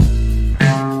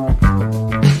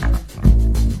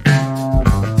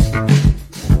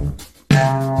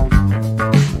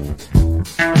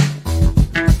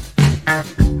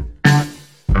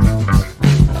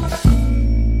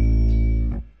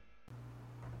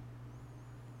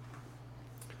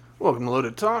Welcome to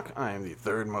Loaded Talk. I am the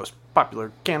third most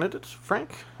popular candidate,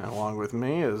 Frank, and along with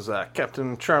me is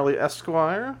Captain Charlie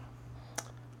Esquire.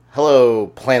 Hello,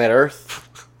 planet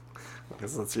Earth. I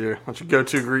guess that's your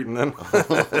go-to greeting then.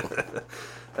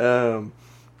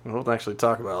 We'll actually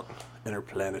talk about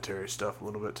interplanetary stuff a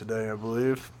little bit today, I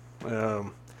believe.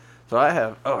 So I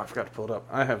have, I forgot to pull it up.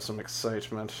 I have some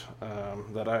excitement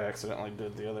that I accidentally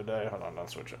did the other day. Hold on, don't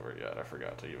switch over yet. I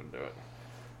forgot to even do it.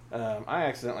 I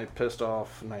accidentally pissed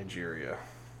off Nigeria.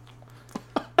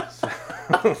 So,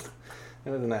 it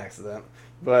was an accident.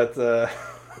 But, so,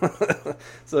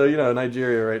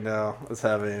 Nigeria right now is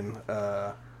having,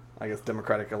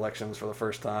 democratic elections for the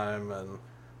first time in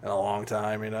a long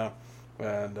time,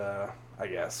 And, I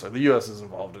guess, so the U.S. is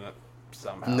involved in it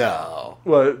somehow. No.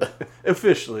 Well,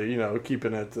 officially,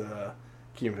 keeping it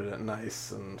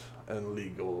nice and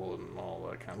legal and all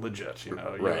that kind of legit,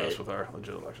 Right. U.S. with our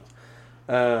legit elections.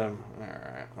 All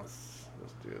right, let's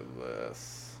do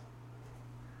this.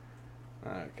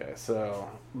 Okay, so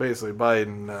basically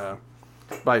Biden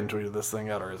tweeted this thing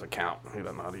out, or his account. He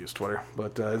doesn't know how to use Twitter,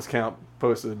 but his account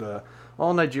posted,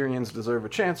 all Nigerians deserve a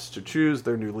chance to choose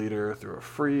their new leader through a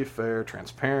free, fair,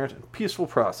 transparent, and peaceful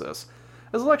process.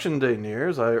 As election day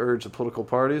nears, I urge the political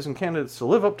parties and candidates to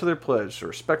live up to their pledge to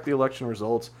respect the election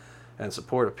results and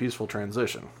support a peaceful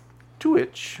transition. To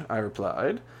which I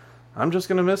replied, I'm just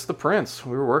going to miss the prince.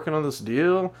 We were working on this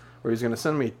deal where he's going to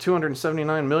send me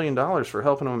 $279 million for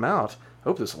helping him out.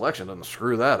 Hope this election doesn't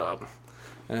screw that up.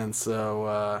 And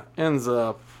so, ends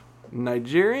up,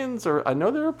 Nigerians, I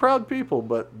know they're a proud people,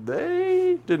 but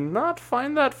they did not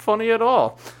find that funny at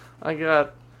all. I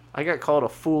got called a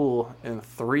fool in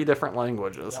 3 different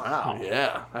languages. Wow.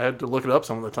 Yeah. I had to look it up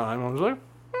some of the time. I was like,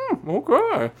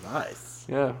 okay. Nice.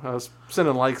 Yeah, I was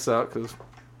sending likes out because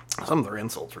some of their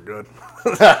insults were good.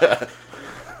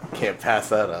 Can't pass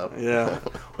that up. Yeah.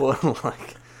 Well,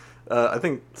 I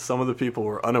think some of the people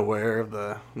were unaware of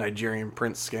the Nigerian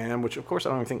prince scam, which, of course, I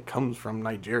don't even think comes from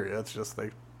Nigeria. It's just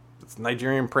it's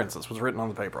Nigerian prince. That's what's written on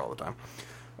the paper all the time.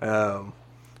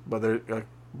 But a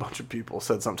bunch of people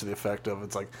said something to the effect of,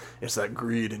 it's that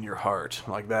greed in your heart,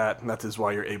 like that. And that is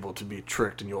why you're able to be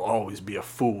tricked and you'll always be a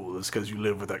fool, is because you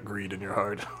live with that greed in your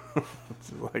heart.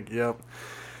 It's like, yep.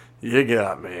 You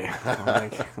got me.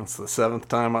 It's the 7th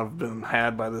time I've been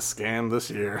had by this scam this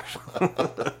year.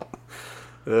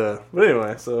 But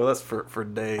anyway, so that's for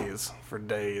days. For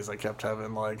days, I kept having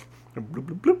bloop,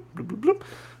 bloop, bloop, bloop, bloop,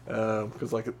 bloop.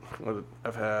 Because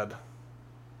I've had,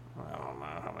 I don't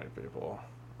know how many people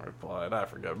replied. I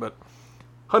forget, but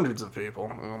hundreds of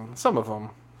people. Some of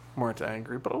them weren't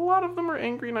angry, but a lot of them are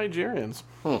angry Nigerians.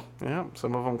 Yeah,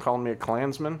 some of them called me a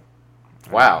Klansman.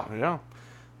 Wow. Yeah.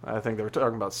 I think they were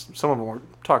talking about, some of them were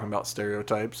talking about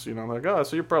stereotypes, so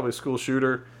you're probably a school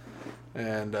shooter,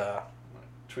 and,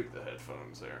 tweak the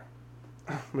headphones there.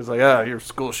 It was like, you're a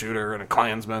school shooter and a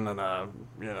Klansman, and,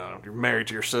 you're married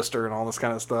to your sister and all this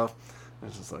kind of stuff.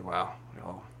 And it's just like, wow,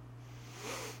 y'all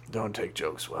don't take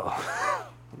jokes well.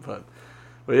 but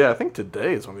yeah, I think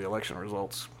today is when the election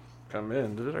results come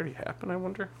in. Did it already happen, I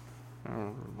wonder?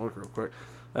 I'll look real quick.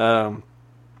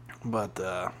 But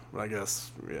I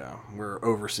guess, yeah, we're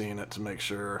overseeing it to make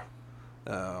sure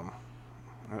it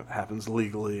happens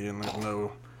legally and there's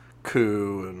no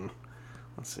coup. And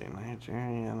let's see,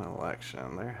 Nigerian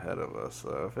election. They're ahead of us,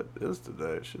 so if it is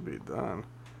today, it should be done.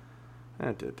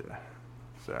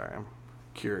 Sorry, I'm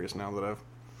curious now that I've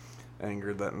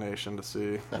angered that nation to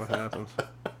see what happens.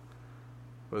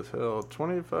 Was held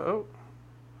 25.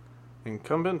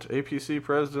 Incumbent APC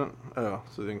president. So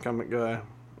the incumbent guy.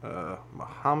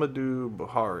 Muhammadu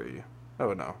Buhari.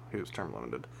 Oh no, he was term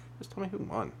limited. Just tell me who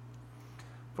won.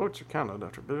 Votes are counted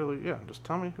after bitterly. Yeah, just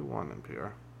tell me who won,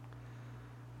 NPR.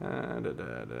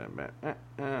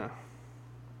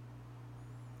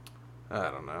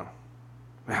 I don't know.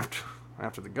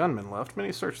 After the gunmen left,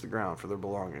 many searched the ground for their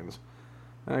belongings.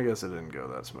 I guess it didn't go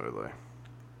that smoothly.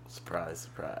 Surprise,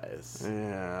 surprise.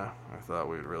 Yeah, I thought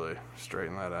we'd really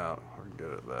straighten that out. We're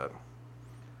good at that.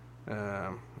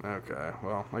 Okay,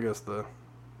 well, I guess the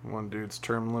one dude's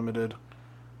term limited.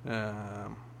 Okay,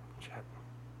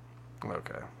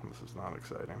 this is not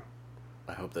exciting.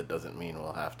 I hope that doesn't mean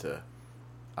we'll have to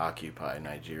occupy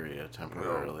Nigeria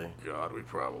temporarily. Oh, God, we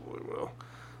probably will.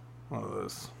 One of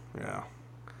those, yeah.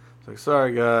 It's like,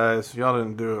 sorry, guys, y'all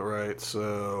didn't do it right,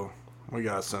 so we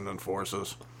gotta send in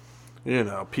forces.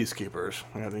 Peacekeepers.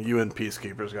 The UN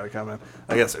peacekeepers gotta come in.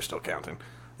 I guess they're still counting.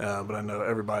 But I know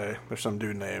everybody, there's some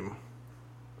dude named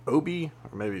Obi,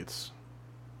 or maybe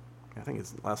I think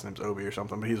his last name's Obi or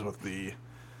something, but he's with the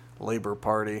Labor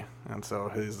Party, and so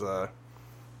his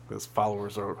his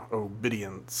followers are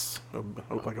obedience,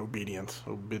 like obedience.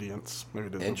 Maybe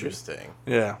it is Interesting.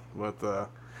 Yeah, but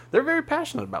they're very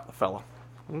passionate about the fella.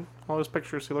 All his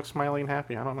pictures, he looks smiley and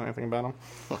happy. I don't know anything about him,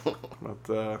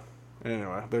 but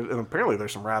anyway, and apparently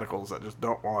there's some radicals that just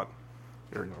don't want.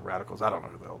 Or, radicals. I don't know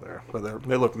who the hell they are, but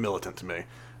they look militant to me,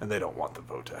 and they don't want the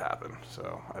vote to happen.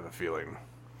 So I have a feeling.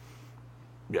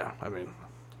 Yeah, I mean,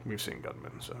 we've seen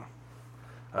gunmen, so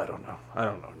I don't know. I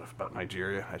don't know enough about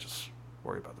Nigeria. I just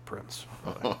worry about the prince.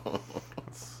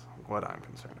 That's what I'm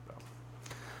concerned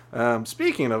about.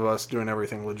 Speaking of us doing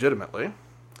everything legitimately,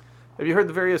 have you heard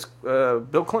the various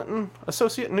Bill Clinton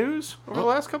associate news over the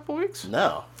last couple of weeks?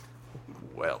 No.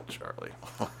 Well, Charlie,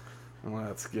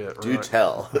 let's get Do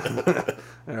tell.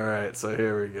 All right, so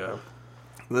here we go.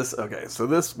 So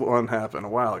this one happened a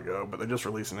while ago, but they just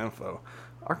released an info.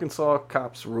 Arkansas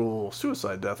cops rule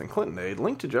suicide death in Clinton aid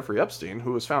linked to Jeffrey Epstein,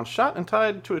 who was found shot and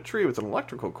tied to a tree with an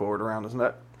electrical cord around his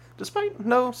neck, despite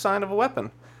no sign of a weapon.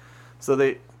 So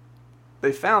they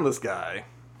found this guy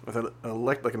with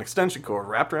an extension cord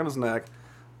wrapped around his neck,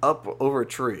 up over a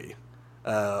tree.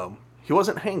 He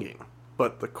wasn't hanging,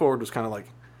 but the cord was kind of like,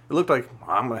 it looked like,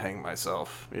 I'm gonna hang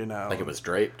myself, Like it was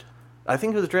draped? I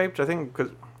think it was draped. I think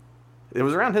because it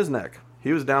was around his neck.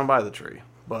 He was down by the tree,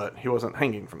 but he wasn't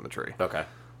hanging from the tree. Okay.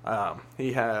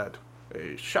 He had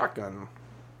a shotgun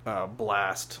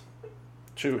blast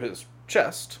to his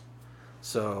chest.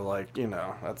 So,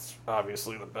 that's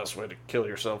obviously the best way to kill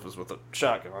yourself is with a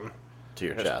shotgun. To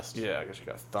your chest. Yeah, I guess you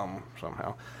got a thumb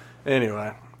somehow.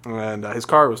 Anyway, and his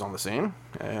car was on the scene,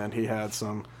 and he had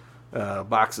some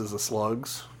boxes of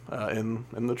slugs in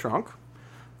the trunk.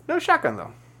 No shotgun,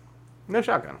 though. No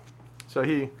shotgun. So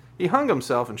he hung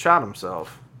himself and shot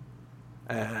himself.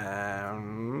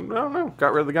 And, I don't know,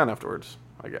 got rid of the gun afterwards,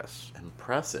 I guess.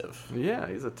 Impressive. Yeah,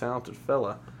 he's a talented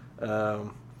fella.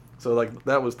 So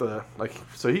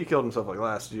he killed himself,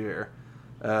 last year.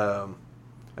 And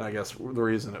I guess the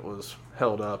reason it was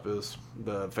held up is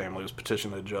the family was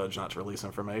petitioning the judge not to release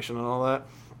information and all that.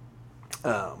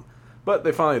 But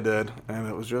they finally did, and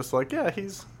it was just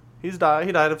he's died.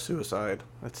 He died of suicide.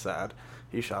 That's sad.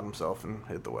 He shot himself and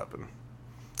hid the weapon.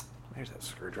 There's that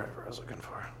screwdriver I was looking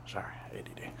for. Sorry,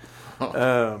 ADD.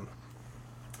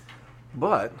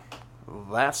 But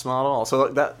that's not all. So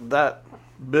that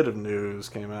bit of news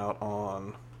came out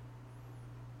on.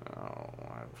 Oh,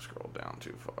 I scrolled down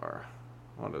too far.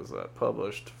 What is that?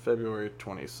 Published February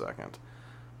 22nd.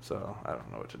 So I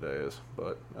don't know what today is,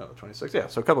 but 26th. Yeah,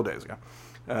 so a couple days ago.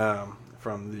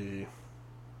 From the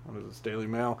Daily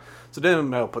Mail. So Daily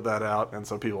Mail put that out, and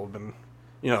so people have been,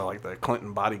 the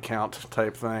Clinton body count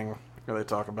type thing, where they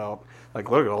talk about,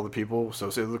 look at all the people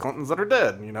associated with the Clintons that are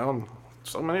dead, and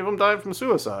so many of them died from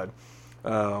suicide.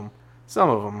 Some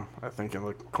of them, I think, in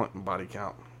the Clinton body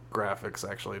count graphics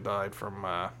actually died from,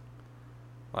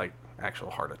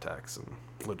 actual heart attacks and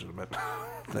legitimate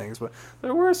things, but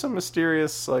there were some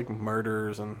mysterious,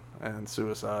 murders and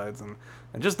suicides, and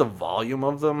just the volume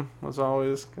of them was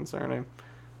always concerning.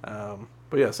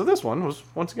 But yeah, so this one was,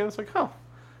 once again, it's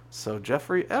so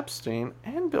Jeffrey Epstein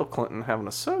and Bill Clinton had an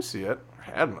associate,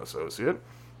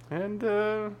 and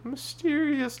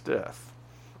mysterious death.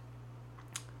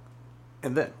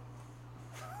 And then,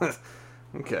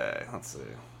 okay, let's see.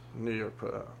 New York,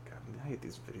 God, I hate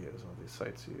these videos, all these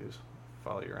sites you use.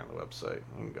 Follow you around the website.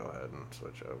 You can go ahead and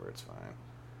switch over, it's fine.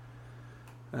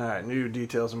 Alright, new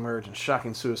details emerge in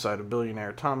shocking suicide of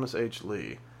billionaire Thomas H.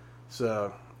 Lee.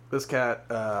 So, this cat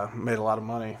made a lot of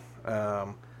money.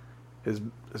 His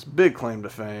big claim to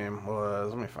fame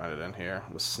was, let me find it in here,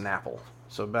 was Snapple.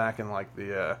 So back in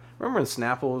remember when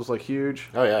Snapple was huge?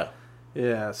 Oh yeah.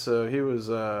 Yeah, so he was,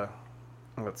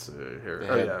 let's see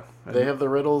here. They have the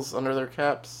riddles under their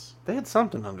caps? They had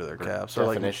something under their caps.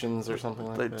 Definitions or something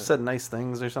like that? They said nice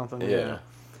things or something? Yeah.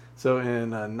 So in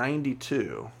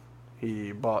 92,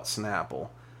 he bought Snapple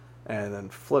and then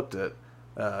flipped it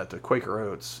to Quaker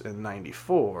Oats in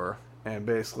 94, and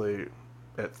basically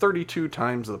at 32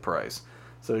 times the price.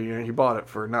 So he bought it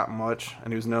for not much,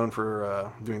 and he was known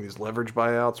for doing these leverage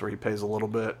buyouts where he pays a little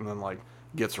bit and then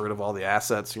gets rid of all the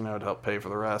assets, to help pay for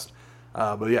the rest.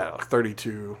 But yeah,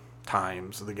 32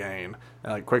 times the gain.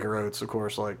 And Quaker Oats, of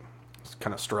course,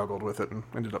 kind of struggled with it and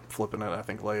ended up flipping it, I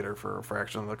think, later for a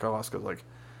fraction of the cost because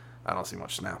I don't see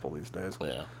much Snapple these days.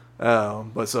 Yeah.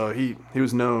 But so he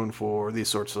was known for these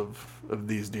sorts of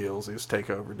these deals, these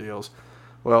takeover deals.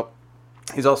 Well,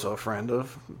 he's also a friend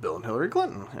of Bill and Hillary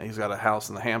Clinton. He's got a house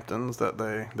in the Hamptons that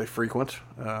they frequent,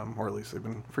 or at least they've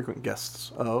been frequent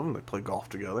guests of, and they play golf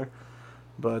together.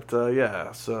 But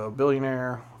yeah, so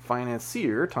billionaire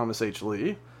financier Thomas H.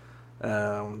 Lee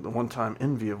The one-time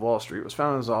envy of Wall Street was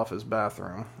found in his office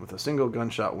bathroom with a single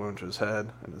gunshot wound to his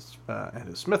head and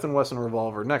his Smith & Wesson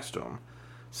revolver next to him.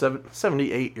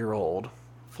 78-year-old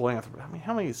philanthropist. I mean,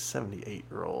 how many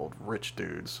 78-year-old rich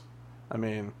dudes? I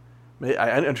mean,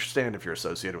 I understand if you're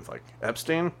associated with, like,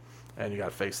 Epstein and you got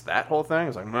to face that whole thing.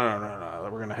 It's like, no,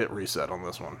 we're going to hit reset on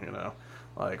this one, you know?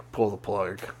 Like, pull the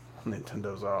plug.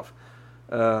 Nintendo's off.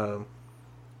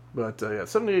 But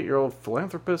 78-year-old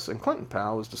philanthropist and Clinton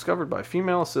pal was discovered by a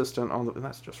female assistant on the... And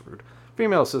that's just rude.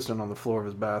 Female assistant on the floor of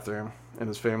his bathroom in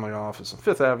his family office on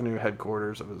Fifth Avenue,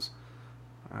 headquarters of his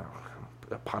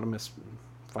eponymous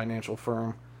financial firm.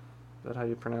 Is that how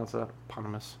you pronounce that?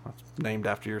 Eponymous? That's named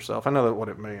after yourself. I know what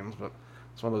it means, but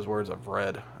it's one of those words I've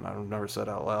read and I've never said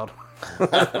out loud.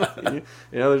 you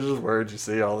know, there's just words you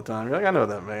see all the time. You're like, I know what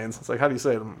that means. It's like, how do you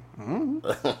say it? You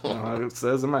know, it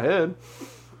says in my head.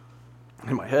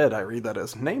 In my head, I read that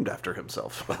as named after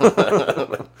himself.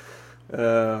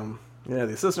 The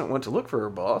assistant went to look for her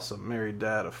boss, a married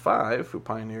dad of 5 who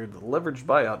pioneered the leveraged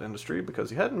buyout industry because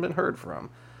he hadn't been heard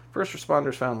from. First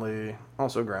responders found Lee,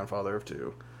 also grandfather of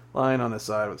 2, lying on his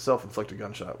side with a self-inflicted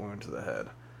gunshot wound to the head.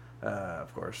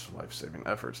 Of course, life-saving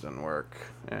efforts didn't work,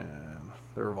 and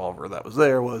the revolver that was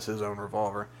there was his own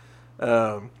revolver.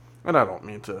 And I don't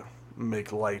mean to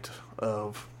make light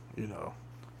of, you know,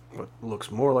 what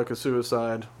looks more like a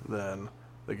suicide than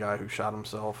the guy who shot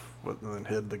himself and then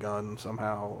hid the gun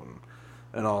somehow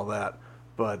and all that.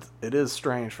 But it is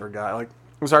strange for a guy. Like,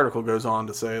 this article goes on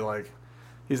to say, like,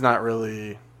 he's not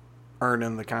really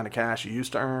earning the kind of cash he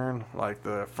used to earn. Like,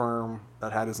 the firm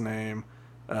that had his name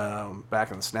back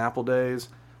in the Snapple days,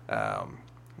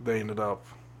 they ended up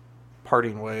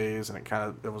parting ways, and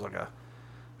it was like a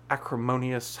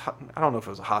acrimonious, I don't know if it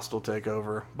was a hostile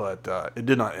takeover, but it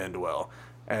did not end well.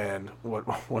 And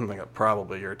one thing that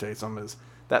probably irritates him is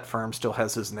that firm still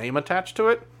has his name attached to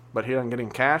it, but he doesn't get any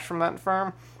cash from that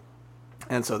firm.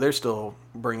 And so they're still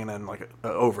bringing in like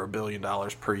over $1 billion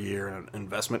per year in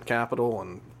investment capital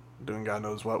and doing God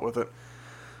knows what with it.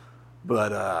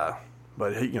 But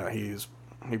he, you know,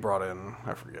 he brought in,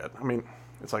 I forget. I mean,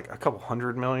 it's like a couple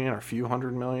 $100 million or a few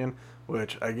 $100 million,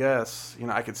 which I guess, you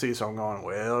know, I could see someone going,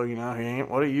 well, you know, he ain't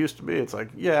what he used to be. It's like,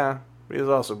 yeah, but he's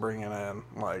also bringing in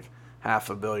like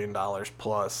 $500 million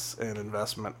plus in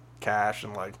investment cash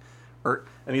and like,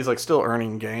 and he's like still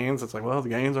earning gains. It's like, well, the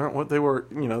gains aren't what they were,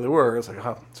 you know, they were. It's like,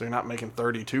 oh, so you're not making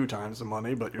 32 times the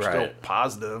money, but you're still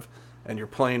positive, and you're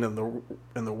playing in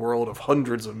the world of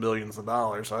hundreds of millions of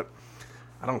dollars. I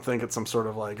don't think it's some sort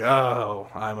of like, oh,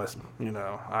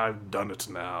 I've done it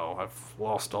now. I've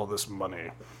lost all this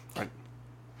money.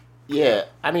 Yeah,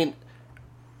 I mean,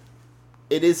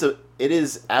 it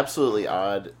is absolutely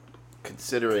odd,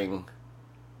 considering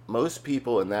most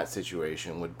people in that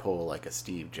situation would pull like a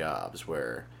Steve Jobs,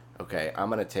 where, okay, I'm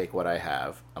going to take what I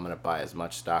have, I'm going to buy as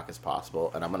much stock as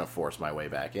possible, and I'm going to force my way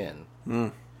back in.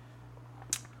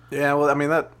 Yeah, well, I mean,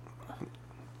 that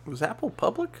was Apple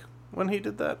public when he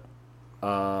did that?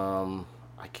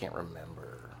 I can't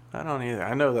remember. I don't either.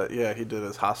 I know that, yeah, he did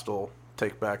his hostile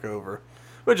take back over,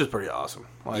 which is pretty awesome.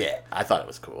 Like, yeah, I thought it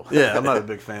was cool. Yeah, I'm not a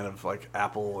big fan of like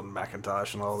Apple and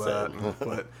Macintosh and all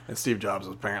that. And Steve Jobs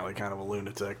was apparently kind of a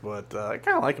lunatic, but I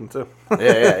kind of like him too.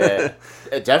 yeah.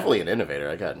 Definitely an innovator.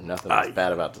 I got nothing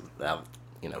bad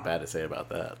to say about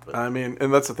that. But. I mean,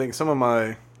 and that's the thing. Some of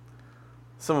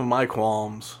my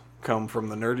qualms come from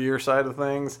the nerdier side of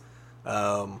things.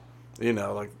 You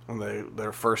know, like when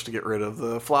they're first to get rid of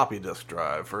the floppy disk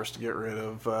drive, first to get rid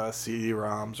of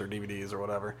CD-ROMs or DVDs or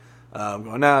whatever.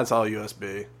 Going, nah, it's all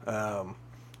USB.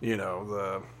 You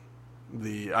know,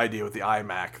 the idea with the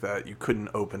iMac that you couldn't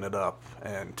open it up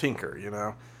and tinker, you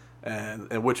know,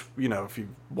 and which, you know, if you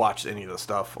watched any of the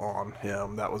stuff on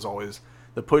him, that was always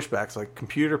the pushbacks. Like,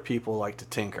 computer people like to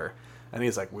tinker, and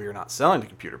he's like, we're not selling to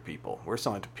computer people. We're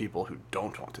selling to people who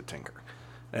don't want to tinker.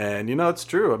 And, you know, it's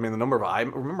true. I mean, the number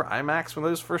of remember iMacs when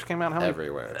those first came out?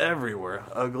 Everywhere.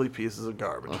 Ugly pieces of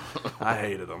garbage. I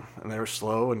hated them. And they were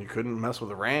slow, and you couldn't mess with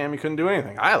the RAM. You couldn't do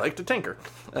anything. I like to tinker.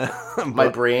 My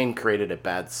brain created a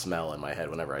bad smell in my head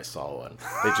whenever I saw one.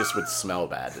 They just would smell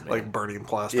bad to me. Like burning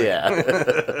plastic.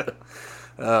 Yeah.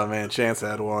 Oh, man, Chance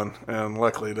had one, and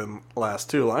luckily it didn't last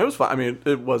too long. It was fine. I mean,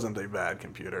 it wasn't a bad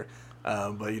computer.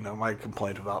 But, you know, my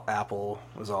complaint about Apple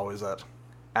was always that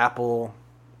Apple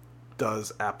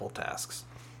does Apple tasks.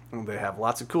 And they have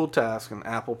lots of cool tasks, and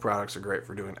Apple products are great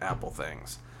for doing Apple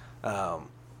things.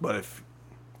 But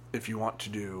if you want to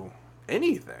do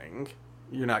anything,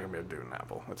 you're not going to be able to do it in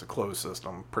Apple. It's a closed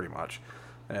system, pretty much.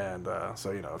 And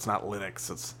so, you know, it's not Linux.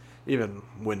 It's even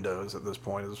Windows at this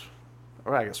point is,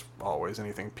 or I guess always,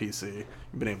 anything PC,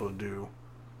 you've been able to do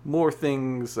more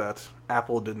things that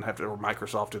Apple didn't have to, or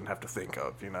Microsoft didn't have to think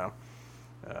of,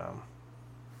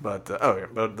 But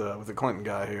with the Clinton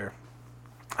guy here,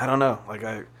 I don't know. Like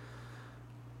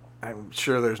I'm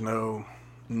sure there's no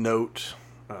note,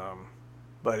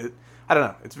 but I don't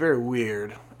know. It's very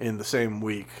weird. In the same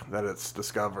week that it's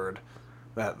discovered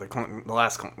that the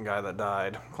last Clinton guy that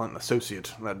died, Clinton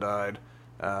associate that died,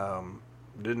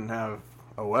 didn't have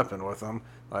a weapon with him.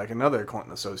 Like another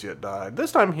Clinton associate died.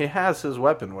 This time he has his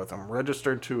weapon with him,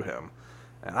 registered to him.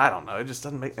 And I don't know, it just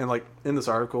doesn't make... And like in this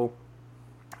article,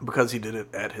 because he did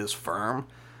it at his firm,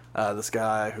 this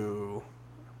guy who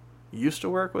used to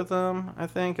work with him, I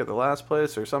think, at the last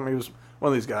place or something, he was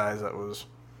one of these guys that was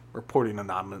reporting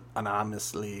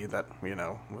anonymously that,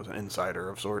 was an insider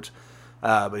of sorts.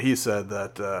 But he said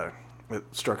that it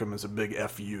struck him as a big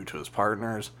FU to his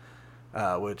partners,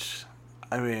 which,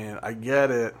 I mean, I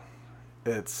get it.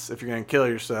 It's, if you're going to kill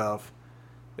yourself,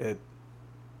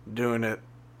 doing it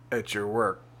at your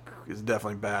work is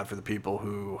definitely bad for the people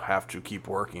who have to keep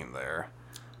working there.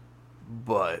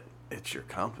 But it's your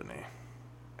company.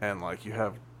 And, like, you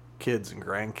have kids and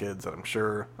grandkids that I'm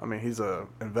sure, I mean, he's a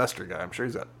investor guy. I'm sure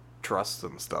he's got trusts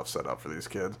and stuff set up for these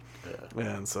kids. Yeah.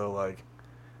 And so, like,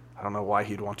 I don't know why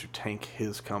he'd want to tank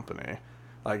his company.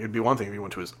 Like, it'd be one thing if he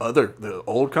went to the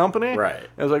old company. Right. And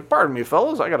it was like, pardon me,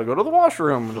 fellas, I got to go to the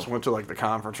washroom. And just went to, like, the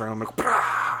conference room. Like,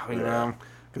 know?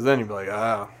 Because then you'd be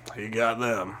like, he got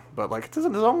them. But, like, it's his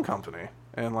own company.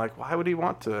 And, like, why would he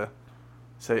want to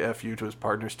say F you to his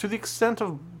partners to the extent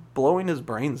of blowing his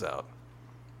brains out?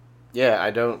 Yeah,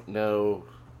 I don't know.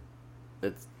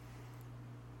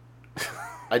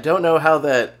 I don't know how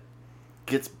that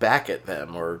gets back at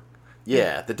them, or...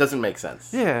 Yeah, that doesn't make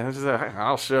sense. Yeah, it's just like,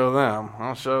 I'll show them.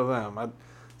 So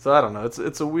I don't know.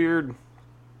 It's a weird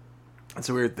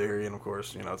theory, and of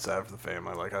course, it's sad for the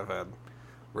family. Like, I've had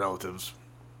relatives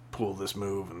pull this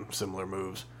move and similar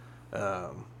moves.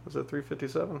 Was it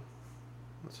 357?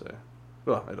 Let's see.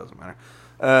 Well, it doesn't matter.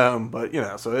 But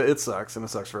so it sucks, and it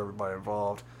sucks for everybody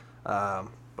involved. But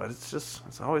it's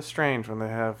always strange when they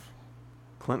have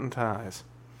Clinton ties.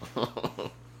 All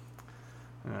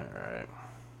right.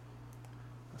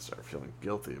 I started feeling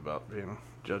guilty about being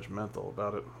judgmental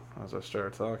about it as I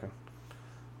started talking.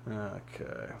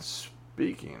 Okay.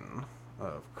 Speaking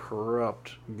of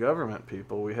corrupt government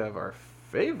people, we have our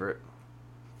favorite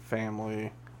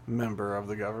family member of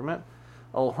the government,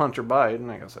 old Hunter Biden.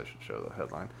 I guess I should show the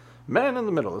headline. Man in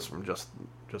the Middle. This is from just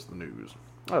the news.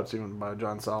 Oh, it's even by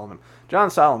John Solomon. John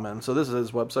Solomon, so this is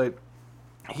his website.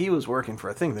 He was working for,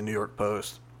 I think, the New York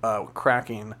Post,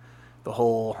 cracking the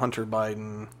whole Hunter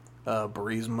Biden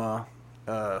Burisma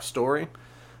story,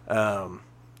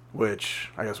 which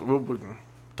I guess we can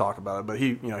talk about it. But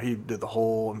he did the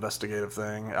whole investigative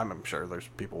thing. I'm sure there's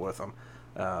people with him,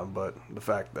 but the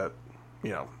fact that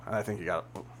I think he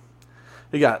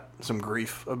got some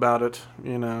grief about it,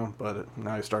 but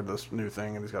now he started this new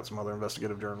thing, and he's got some other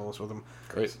investigative journalists with him.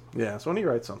 Great. Yeah, so when he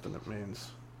writes something, it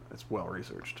means it's well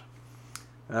researched.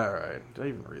 All right, did I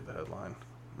even read the headline?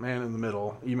 Man in the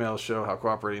Middle. Emails show how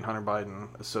cooperating Hunter Biden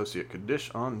associate could dish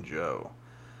on Joe.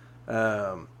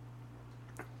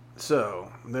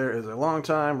 So, there is a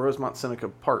longtime Rosemont Seneca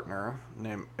partner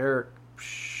named Eric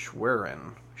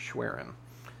Schwerin.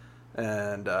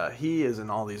 And he is in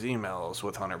all these emails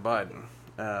with Hunter Biden.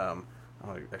 I'll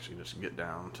actually just get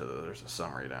down to there's a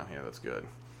summary down here that's good.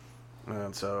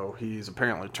 And so he's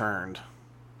apparently turned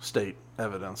state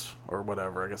evidence or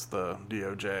whatever. I guess the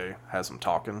DOJ has him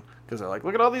talking because they're like,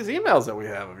 look at all these emails that we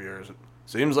have of yours. It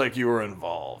seems like you were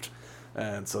involved.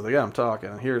 And so they got him talking.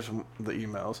 And here's the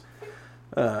emails.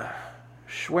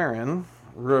 Schwerin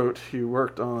wrote he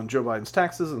worked on Joe Biden's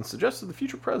taxes and suggested the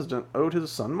future president owed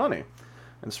his son money.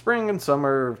 In spring and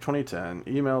summer of 2010,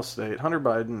 emails state Hunter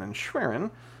Biden and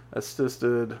Schwerin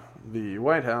assisted the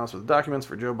White House with documents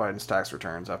for Joe Biden's tax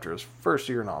returns after his first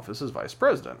year in office as vice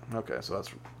president. Okay, so that's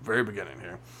very beginning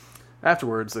here.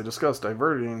 Afterwards, they discussed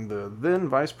diverting the then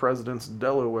vice president's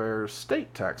Delaware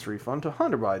state tax refund to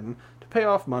Hunter Biden to pay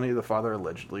off money the father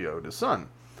allegedly owed his son.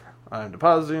 I am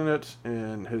depositing it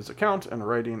in his account and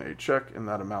writing a check in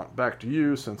that amount back to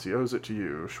you since he owes it to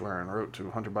you, Schwerin wrote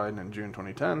to Hunter Biden in June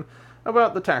 2010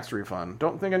 about the tax refund.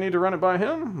 Don't think I need to run it by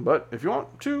him, but if you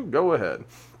want to, go ahead.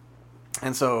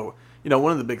 And so,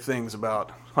 one of the big things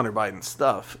about Hunter Biden's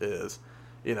stuff is,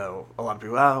 a lot of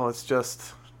people, it's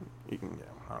just, I don't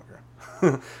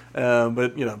care.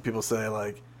 But, people say,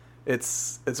 like,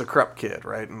 it's a corrupt kid,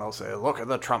 right? And they'll say, look at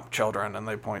the Trump children, and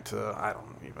they point to, I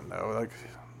don't even know, like,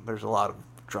 there's a lot of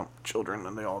Trump children,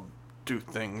 and they all do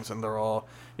things, and they're all,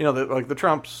 like the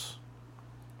Trumps,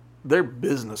 their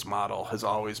business model has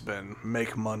always been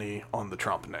make money on the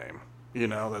Trump name. You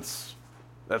know, that's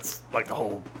like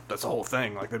that's the whole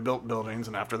thing. Like, they built buildings,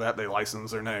 and after that, they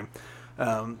licensed their name.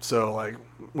 So, like,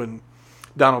 when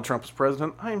Donald Trump was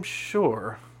president, I'm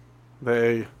sure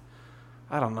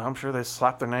I don't know, I'm sure they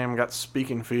slapped their name and got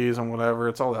speaking fees and whatever.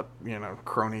 It's all that,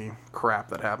 crony crap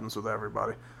that happens with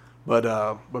everybody.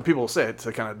 But people say it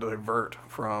to kind of divert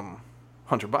from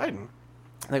Hunter Biden.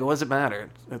 They go, what does it matter?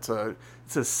 It's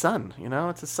his son,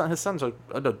 It's his son. His son's an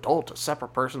adult, a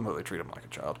separate person, but they treat him like a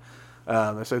child.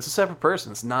 They say it's a separate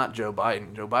person. It's not Joe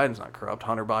Biden. Joe Biden's not corrupt.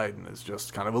 Hunter Biden is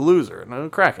just kind of a loser and a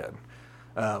crackhead.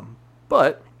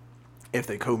 But if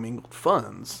they commingled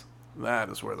funds, that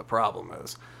is where the problem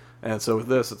is. And so with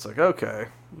this, it's like, okay,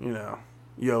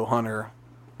 yo Hunter,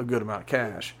 a good amount of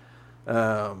cash.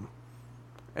 And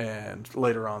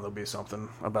later on, there'll be something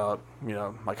about,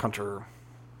 like Hunter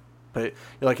pay,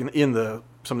 like in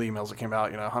some of the emails that came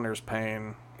out, Hunter's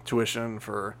paying tuition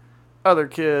for other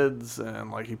kids,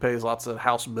 and like he pays lots of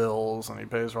house bills, and he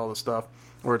pays for all this stuff,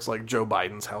 where it's like Joe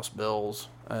Biden's house bills,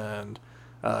 and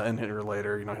here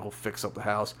later, he'll fix up the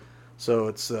house. So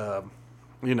it's,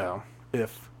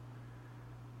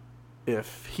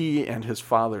 if he and his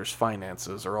father's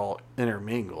finances are all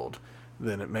intermingled,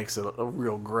 then it makes it a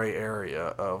real gray area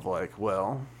of like,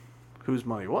 well, whose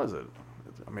money was it?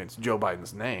 I mean, it's Joe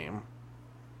Biden's name.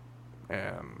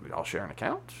 And y'all share an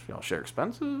account? Y'all share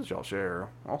expenses? Y'all share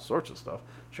all sorts of stuff.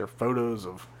 Share photos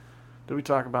of... Did we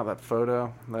talk about that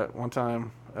photo? That one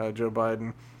time Joe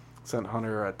Biden sent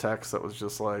Hunter a text that was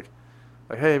just like,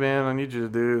 hey, man, I need you to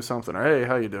do something. Or, hey,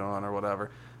 how you doing? Or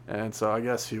whatever. And so I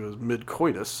guess he was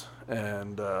mid-coitus.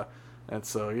 And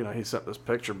so, he sent this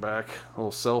picture back, a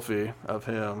little selfie of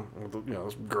him with,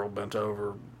 this girl bent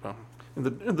over in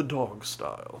the dog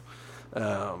style.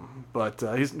 But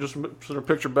he's just sort of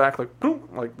picture back like, boom,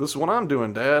 like, this is what I'm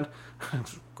doing, Dad.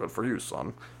 Good for you,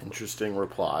 son. Interesting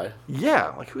reply.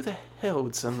 Yeah, like, who the hell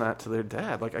would send that to their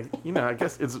dad? Like, I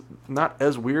guess it's not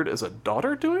as weird as a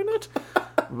daughter doing it,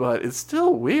 but it's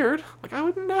still weird. Like, I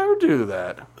would never do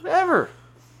that. Ever.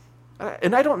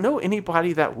 And I don't know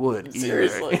anybody that would.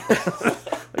 Seriously.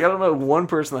 Like, I don't know one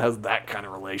person that has that kind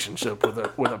of relationship with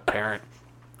a parent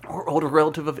or older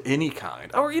relative of any kind.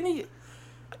 Or any...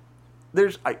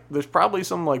 There's probably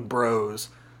some, like, bros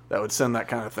that would send that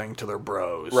kind of thing to their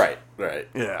bros. Right.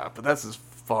 Yeah, but that's as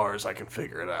far as I can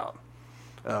figure it out.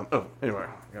 Anyway,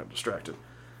 I got distracted.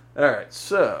 All right,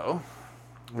 so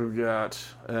we've got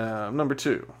number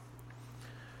 2.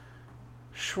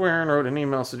 Schwerin wrote an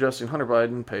email suggesting Hunter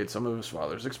Biden paid some of his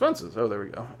father's expenses. Oh, there we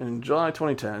go. In July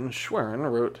 2010, Schwerin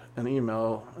wrote an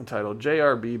email entitled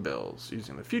JRB Bills,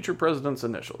 using the future president's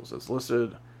initials. It's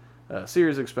listed a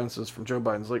series of expenses from Joe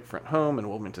Biden's lakefront home in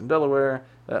Wilmington, Delaware,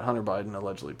 that Hunter Biden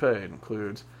allegedly paid.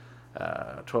 Includes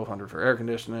 $1,200 for air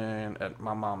conditioning at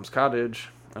my mom's cottage,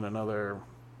 and another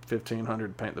 $1,500 to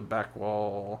paint the back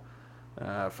wall,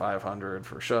 $500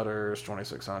 for shutters,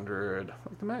 $2,600,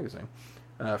 like the magazine,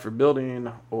 for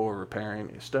building or repairing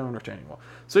a stone retaining wall.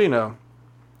 So,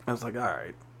 I was like, all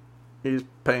right, he's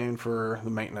paying for the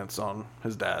maintenance on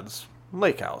his dad's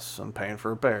lake house and paying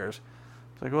for repairs.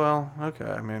 Like, well, okay,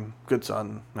 I mean, good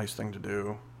son, nice thing to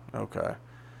do, okay,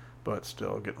 but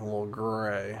still getting a little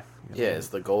gray. Yeah, is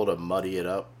the goal to muddy it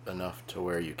up enough to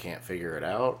where you can't figure it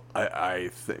out? I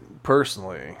think,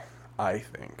 personally,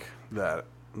 that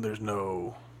there's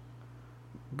no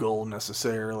goal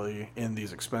necessarily in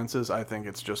these expenses. I think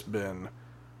it's just been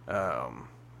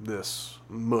this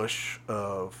mush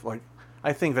of, like,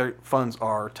 I think their funds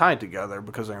are tied together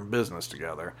because they're in business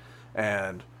together,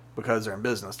 and because they're in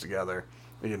business together,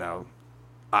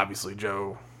 obviously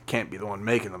Joe can't be the one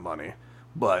making the money,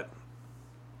 but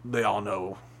they all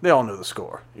know the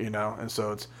score, and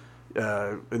so it's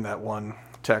in that one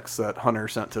text that Hunter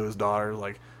sent to his daughter,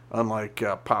 like, unlike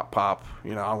Pop,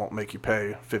 I won't make you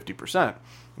pay 50%,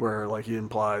 where, like, he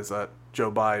implies that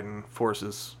Joe Biden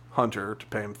forces Hunter to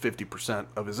pay him 50%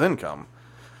 of his income,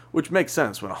 which makes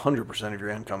sense when 100% of your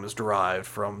income is derived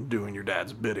from doing your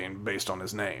dad's bidding based on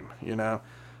his name,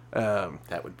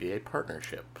 that would be a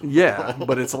partnership. Yeah,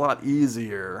 but it's a lot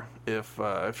easier if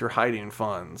you're hiding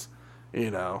funds.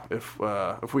 If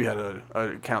we had an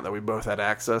account that we both had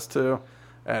access to,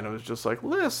 and it was just like,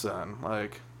 listen,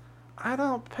 like, I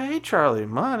don't pay Charlie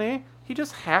money. He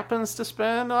just happens to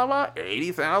spend about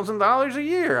 $80,000 a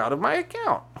year out of my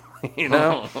account.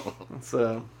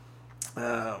 So,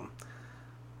 then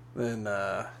in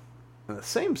the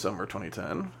same summer,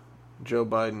 2010. Joe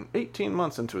Biden, 18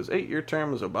 months into his 8-year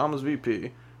term as Obama's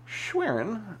VP,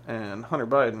 Schwerin and Hunter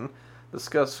Biden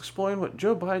discussed exploring what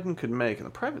Joe Biden could make in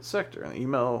the private sector in an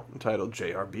email entitled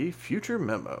JRB Future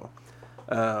Memo,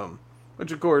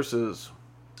 which, of course, is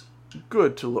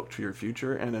good to look to your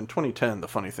future. And in 2010, the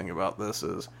funny thing about this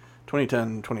is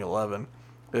 2010, 2011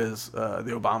 is the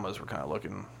Obamas were kind of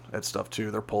looking at stuff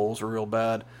too. Their polls were real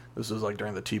bad. This was like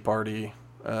during the Tea Party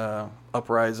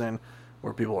uprising,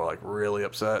 where people were like really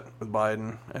upset with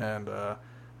Biden, and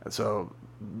so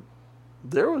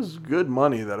there was good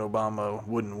money that Obama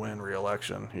wouldn't win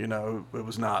re-election. You know, it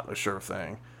was not a sure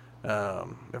thing.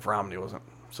 If Romney wasn't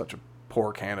such a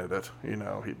poor candidate, you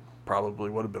know, he probably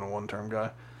would have been a one-term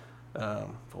guy.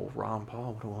 Old Ron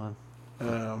Paul would have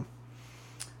won.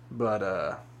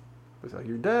 But it's like,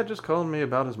 your dad just called me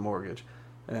about his mortgage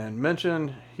and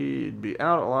mentioned he'd be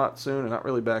out a lot soon and not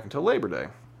really back until Labor Day.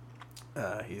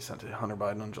 He sent it to Hunter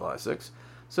Biden on July 6th.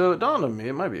 So it dawned on me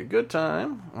it might be a good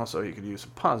time. Also, he could use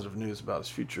some positive news about his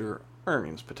future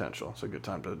earnings potential. So a good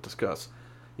time to discuss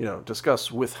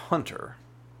with Hunter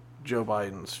Joe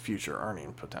Biden's future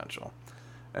earning potential.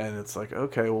 And it's like,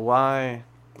 okay, well, why?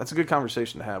 That's a good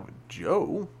conversation to have with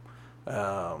Joe.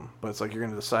 But it's like you're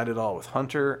going to decide it all with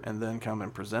Hunter and then come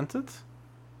and present it?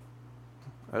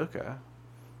 Okay.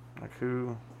 Like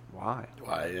who? Why?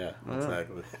 Why, yeah,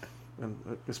 exactly.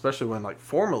 And especially when, like,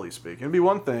 formally speaking, it'd be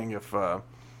one thing if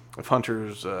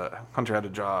Hunter had a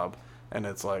job and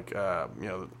it's like,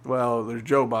 well, there's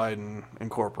Joe Biden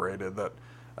Incorporated that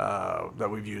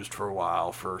we've used for a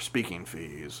while for speaking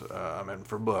fees and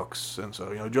for books, and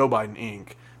so Joe Biden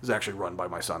Inc. is actually run by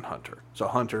my son Hunter. So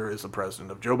Hunter is the president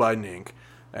of Joe Biden Inc.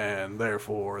 and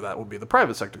therefore that would be the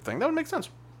private sector thing. That would make sense,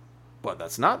 but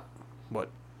that's not what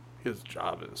his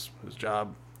job is. His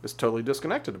job is totally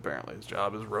disconnected, apparently. His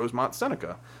job is Rosemont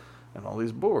Seneca and all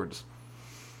these boards.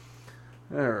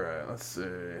 Alright, let's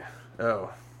see.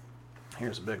 Oh,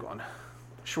 here's a big one.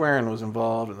 Schwerin was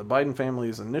involved in the Biden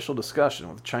family's initial discussion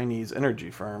with Chinese energy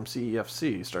firm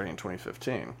CEFC starting in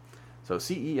 2015. So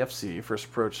CEFC first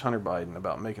approached Hunter Biden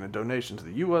about making a donation to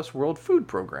the U.S. World Food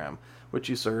Program, which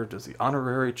he served as the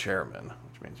honorary chairman,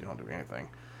 which means you don't do anything.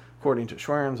 According to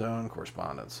Schwerin's own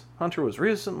correspondence, Hunter was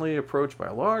recently approached by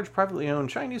a large privately owned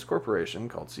Chinese corporation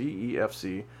called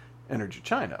CEFC Energy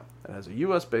China that has a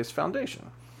U.S.-based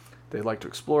foundation. They'd like to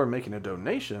explore making a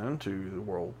donation to the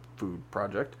World Food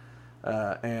Project,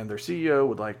 and their CEO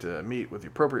would like to meet with the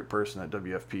appropriate person at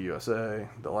WFP USA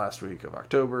the last week of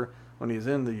October when he's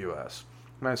in the U.S.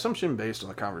 My assumption, based on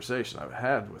the conversation I've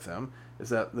had with him, is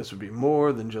that this would be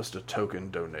more than just a token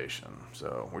donation.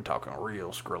 So we're talking real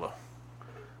Skrilla.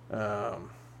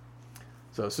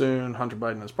 So soon, Hunter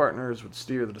Biden and his partners would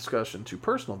steer the discussion to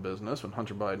personal business when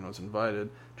Hunter Biden was invited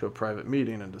to a private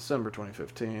meeting in December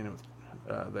 2015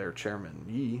 with their chairman,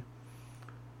 Yi,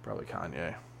 probably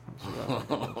Kanye.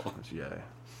 That's Ye.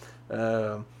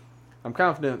 I'm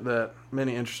confident that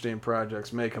many interesting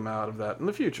projects may come out of that in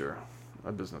the future,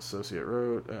 a business associate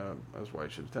wrote, as why you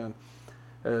should attend.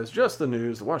 As just the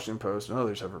news, the Washington Post and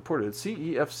others have reported,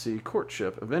 CEFC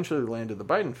courtship eventually landed the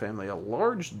Biden family a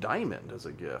large diamond as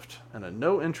a gift and a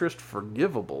no-interest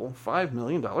forgivable $5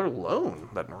 million loan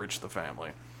that enriched the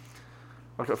family.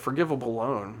 Like, a forgivable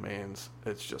loan means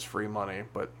it's just free money,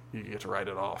 but you get to write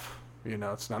it off.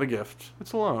 It's not a gift,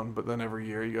 it's a loan, but then every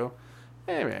year you go,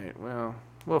 hey, mate, well,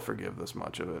 we'll forgive this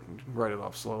much of it and write it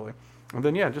off slowly. And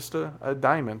then, just a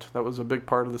diamond. That was a big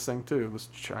part of this thing, too. This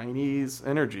Chinese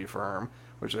energy firm,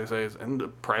 which they say is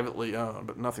privately owned,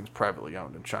 but nothing's privately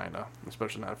owned in China,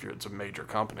 especially not if it's a major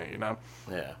company,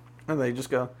 Yeah. And they just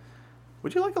go,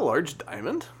 would you like a large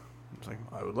diamond? It's like,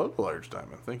 I would love a large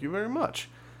diamond. Thank you very much.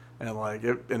 And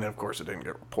and of course it didn't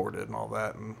get reported and all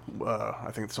that. And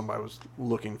I think somebody was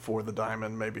looking for the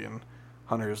diamond, maybe in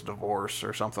Hunter's divorce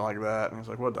or something like that. And he's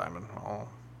like, what diamond? Oh,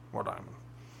 more diamond.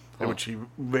 In which he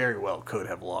very well could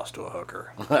have lost to a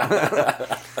hooker.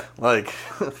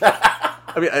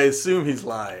 I assume he's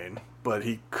lying, but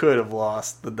he could have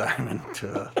lost the diamond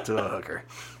to a hooker.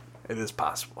 It is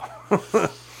possible.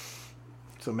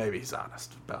 So maybe he's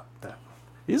honest about that.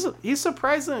 He's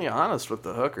surprisingly honest with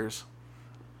the hookers.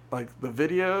 Like, the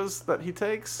videos that he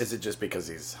takes. Is it just because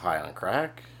he's high on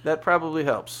crack? That probably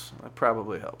helps. But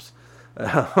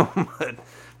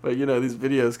these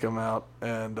videos come out,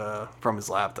 and from his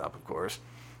laptop, of course.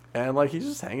 And, he's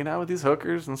just hanging out with these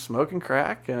hookers and smoking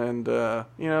crack, and,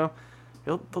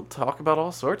 he'll talk about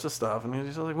all sorts of stuff. And he's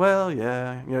just like, well,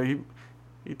 yeah.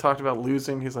 He talked about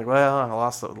losing. He's like, well, I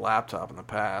lost the laptop in the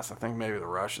past. I think maybe the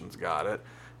Russians got it.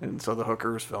 And so the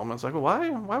hooker was filming. It's like, well,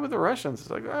 why would the Russians?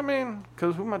 It's like,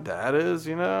 because who my dad is,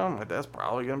 my dad's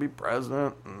probably going to be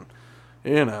president.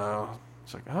 And,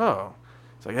 it's like, oh.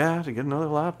 It's like, yeah, to get another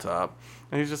laptop.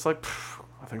 And he's just like,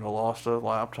 I think I lost a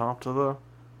laptop to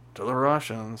the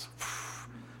Russians.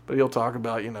 But he'll talk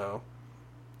about,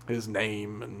 his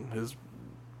name and his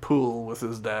pool with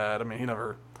his dad.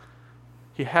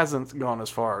 He he hasn't gone as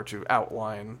far to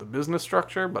outline the business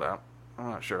structure, but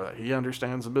I'm not sure that he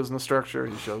understands the business structure.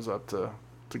 He shows up to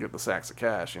get the sacks of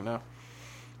cash, you know.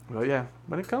 But yeah,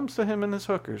 when it comes to him and his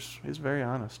hookers, he's very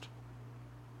honest.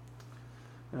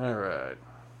 All right.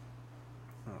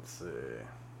 Let's see.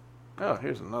 Oh,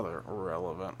 here's another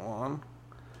relevant one.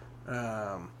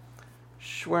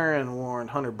 Schwerin warned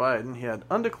Hunter Biden he had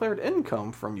undeclared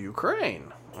income from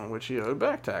Ukraine, on which he owed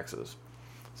back taxes.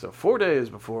 So 4 days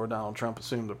before Donald Trump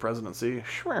assumed the presidency,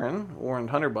 Schwerin warned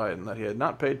Hunter Biden that he had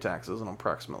not paid taxes on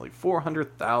approximately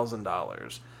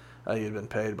 $400,000 he had been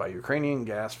paid by Ukrainian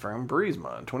gas firm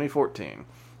Burisma in 2014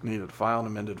 and needed to file an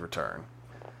amended return.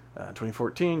 In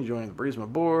 2014, you joined the Burisma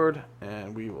board,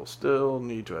 and we will still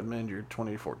need to amend your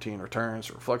 2014 returns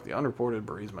to reflect the unreported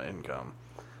Burisma income.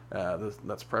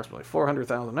 That's approximately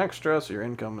 $400,000 extra, so your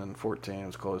income in 2014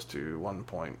 was close to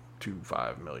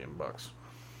 $1.25 million bucks.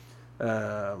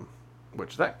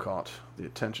 Which that caught the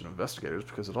attention of investigators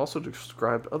because it also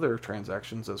described other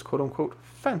transactions as quote-unquote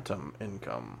phantom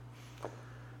income.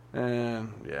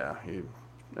 And yeah, he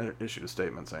issued a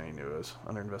statement saying he knew it was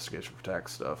under investigation for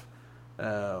tax stuff.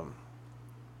 Oh,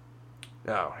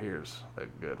 here's a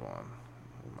good one.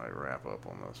 We might wrap up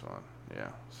on this one.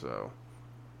 Yeah, so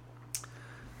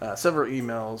several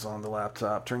emails on the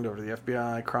laptop turned over to the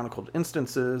FBI chronicled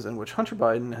instances in which Hunter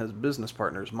Biden and his business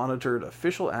partners monitored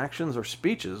official actions or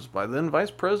speeches by then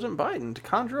Vice President Biden to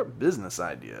conjure up business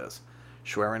ideas.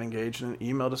 Schwerin engaged in an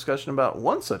email discussion about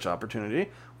one such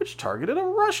opportunity, which targeted a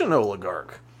Russian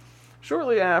oligarch.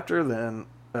 Shortly after, Vice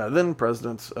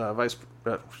President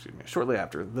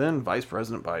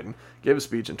Biden gave a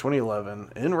speech in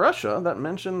 2011 in Russia that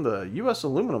mentioned the U.S.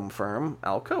 aluminum firm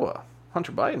Alcoa.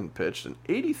 Hunter Biden pitched an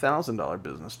 $80,000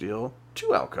 business deal to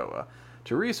Alcoa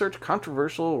to research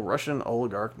controversial Russian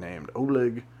oligarch named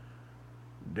Oleg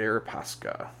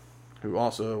Deripaska, who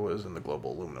also was in the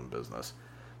global aluminum business.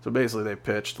 So basically they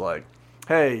pitched like,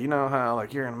 hey, you know how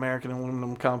like you're an American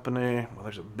aluminum company? Well,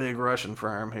 there's a big Russian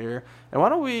firm here. And why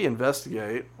don't we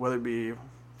investigate whether it be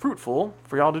fruitful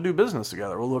for y'all to do business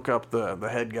together? We'll look up the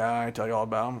head guy, tell you all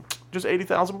about him. Just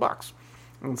 $80,000.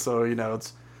 And so, you know,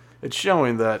 it's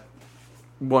showing that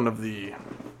one of the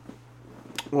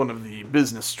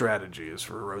business strategies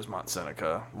for Rosemont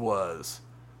Seneca was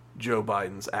Joe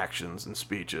Biden's actions and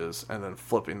speeches and then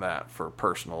flipping that for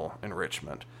personal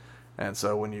enrichment. And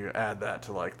so when you add that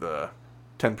to like the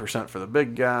 10% for the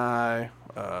big guy,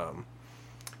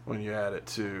 when you add it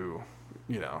to,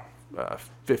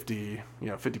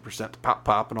 50% to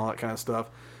pop and all that kind of stuff,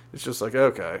 it's just like,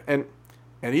 okay. And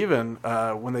even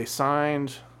when they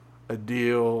signed a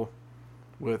deal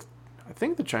with, I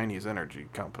think, the Chinese energy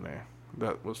company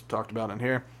that was talked about in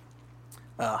here,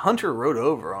 Hunter rode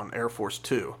over on Air Force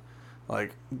 2.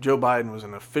 Like, Joe Biden was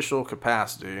in official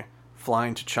capacity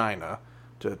flying to China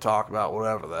to talk about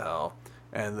whatever the hell.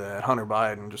 And then Hunter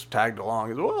Biden just tagged along.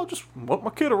 He's like, well, I'll just want my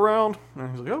kid around.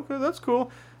 And he's like, okay, that's cool.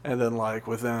 And then, like,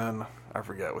 within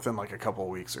like a couple of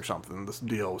weeks or something, this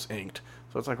deal was inked.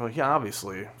 So it's like, well, he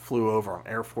obviously flew over on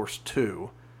Air Force 2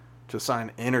 to sign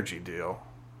an energy deal,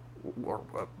 or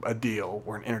a deal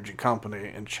where an energy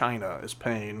company in China is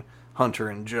paying Hunter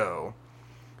and Joe.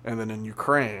 And then in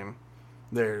Ukraine,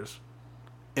 there's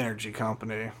energy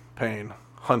company paying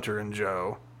Hunter and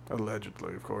Joe.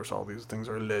 Allegedly, of course, all these things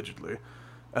are allegedly.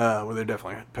 Well, they're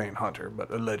definitely paying Hunter, but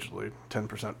allegedly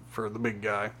 10% for the big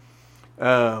guy.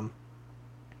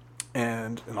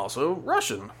 And also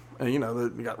Russian. You know,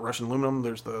 you got Russian aluminum.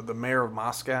 There's the mayor of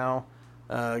Moscow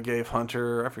gave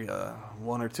Hunter, I forget, $1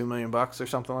 or $2 million or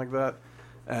something like that.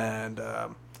 And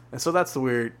so that's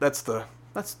the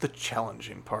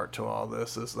challenging part to all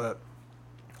this, is that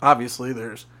obviously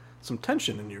there's some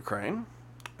tension in Ukraine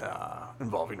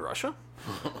involving Russia.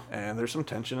 And there's some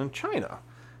tension in China.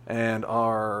 And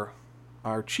our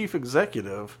chief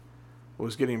executive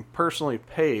was getting personally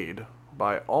paid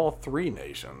by all three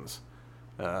nations.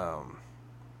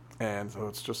 And so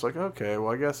it's just like, okay,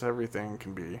 well, I guess everything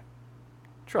can be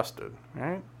trusted,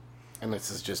 right? And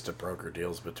this is just to broker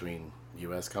deals between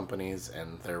U.S. companies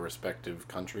and their respective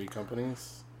country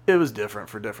companies? It was different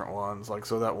for different ones. Like,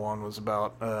 so that one was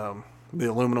about, the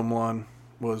aluminum one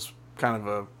was kind of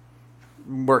a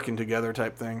working together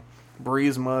type thing.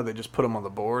 Burisma, they just put them on the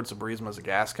board. So Burisma's a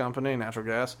gas company, natural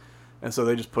gas. And so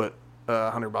they just put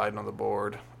Hunter Biden on the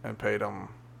board and paid him,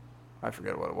 I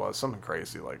forget what it was, something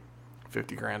crazy, like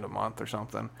 $50,000 a month or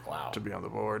something. Wow. To be on the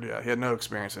board. Yeah, he had no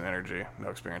experience in energy, no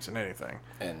experience in anything.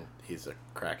 And he's a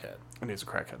crackhead.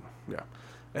 Yeah.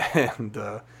 And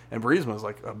Burisma is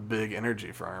like a big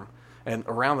energy firm. And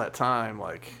around that time,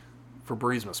 like, for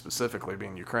Burisma specifically,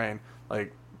 being Ukraine,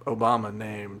 like, Obama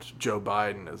named Joe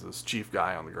Biden as his chief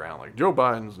guy on the ground. Like, Joe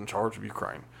Biden's in charge of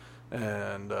Ukraine.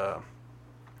 And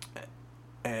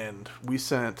we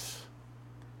sent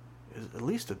at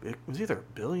least, it was either $1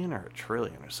 billion or $1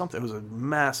 trillion or something. It was a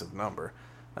massive number.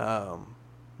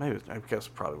 Maybe, I guess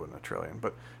it probably wasn't $1 trillion,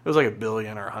 but it was like $1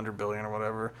 billion or $100 billion or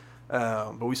whatever.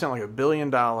 But we sent like $1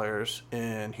 billion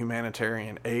in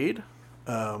humanitarian aid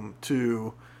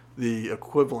to the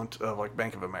equivalent of like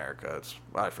Bank of America.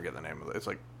 I forget the name of it. It's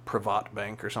like Privat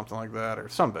Bank or something like that, or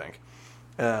some bank.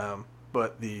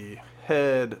 But the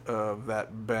head of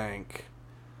that bank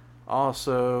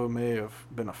also may have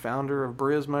been a founder of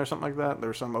Burisma or something like that.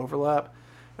 There's some overlap.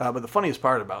 But the funniest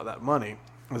part about that money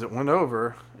is it went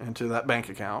over into that bank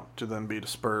account to then be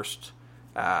dispersed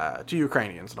to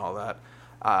Ukrainians and all that.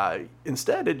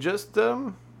 Instead, it just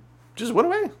went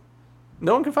away.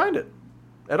 No one can find it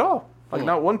at all. Like,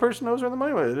 not one person knows where the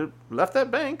money went. It left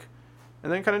that bank,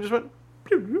 and then kind of just went,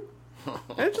 and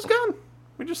it's just gone.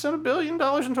 We just sent $1 billion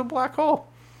into a black hole.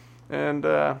 And,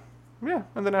 yeah,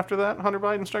 and then after that, Hunter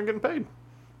Biden started getting paid.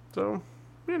 So,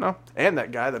 and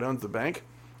that guy that owns the bank,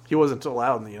 he wasn't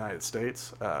allowed in the United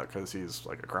States because he's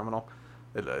like a criminal,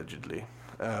 allegedly.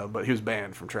 But he was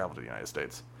banned from travel to the United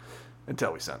States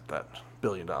until we sent that $1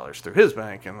 billion through his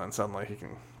bank, and then suddenly he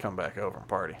can come back over and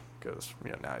party because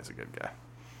now he's a good guy.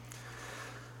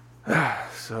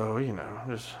 So,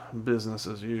 just business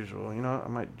as usual. I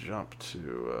might jump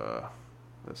to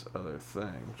this other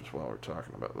thing just while we're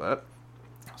talking about that.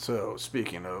 So,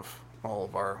 speaking of all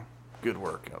of our good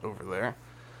work over there,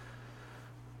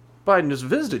 Biden just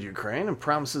visited Ukraine and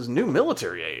promises new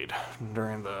military aid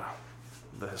during the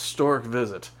historic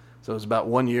visit. So it was about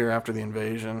 1 year after the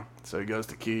invasion. So he goes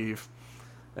to Kyiv,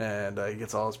 and he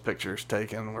gets all his pictures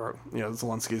taken where,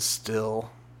 Zelensky's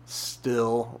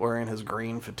still wearing his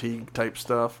green fatigue type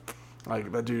stuff.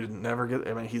 Like, that dude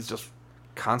he's just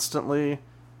constantly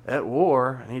at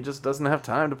war, and he just doesn't have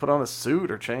time to put on a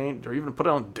suit or change or even put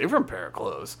on a different pair of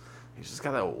clothes. He's just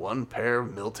got that one pair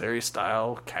of military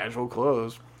style casual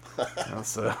clothes.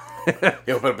 So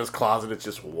he opened up his closet, it's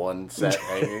just one set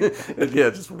hanging. Yeah,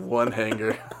 just one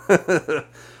hanger.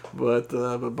 But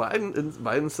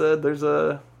Biden said there's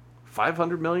a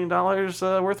 $500 million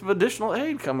worth of additional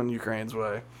aid coming Ukraine's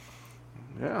way.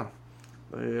 Yeah,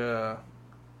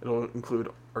 it'll include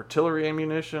artillery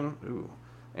ammunition,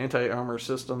 anti-armor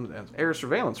systems, and air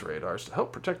surveillance radars to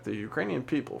help protect the Ukrainian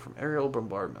people from aerial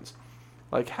bombardments.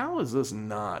 Like, how is this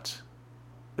not?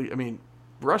 I mean,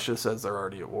 Russia says they're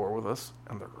already at war with us,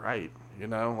 and they're right.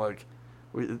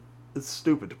 It's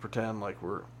stupid to pretend like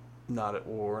we're not at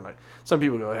war. And some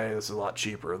people go, "Hey, this is a lot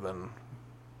cheaper than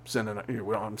sending.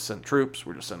 We don't send troops.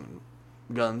 We're just sending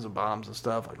guns and bombs and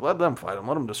stuff. Like, let them fight them.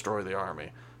 Let them destroy the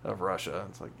army of Russia."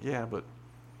 It's like, yeah, but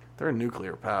they're a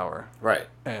nuclear power, right?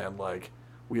 And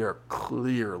we are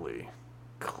clearly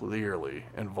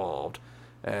involved.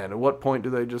 And at what point do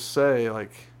they just say,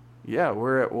 yeah,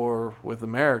 we're at war with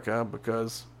America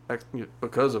because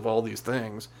of all these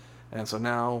things, and so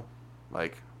now,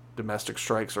 domestic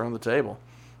strikes are on the table,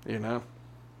 And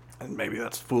maybe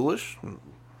that's foolish,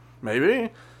 maybe,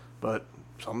 but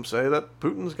some say that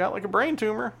Putin's got a brain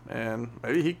tumor, and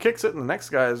maybe he kicks it, and the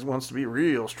next guy wants to be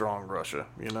real strong Russia,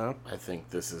 I think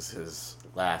this is his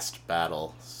last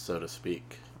battle, so to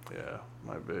speak. Yeah,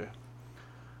 might be.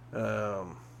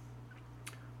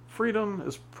 Freedom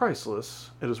is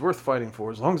priceless. It is worth fighting for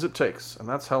as long as it takes. And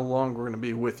that's how long we're going to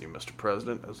be with you, Mr.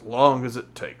 President. As long as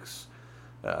it takes.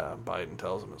 Biden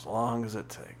tells him, as long as it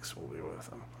takes, we'll be with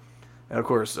him. And, of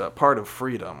course, part of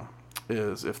freedom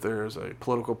is if there's a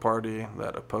political party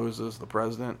that opposes the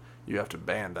president, you have to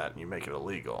ban that and you make it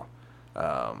illegal.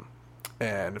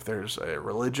 And if there's a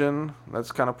religion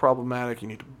that's kind of problematic, you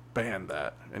need to ban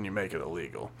that and you make it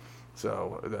illegal.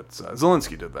 So that's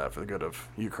Zelensky did that for the good of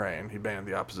Ukraine. He banned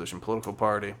the opposition political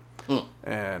party,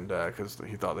 and because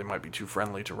he thought they might be too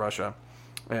friendly to Russia,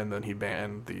 and then he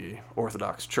banned the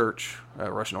Orthodox Church,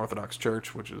 Russian Orthodox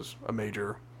Church, which is a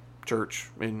major church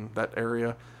in that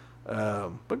area,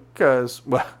 because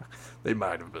they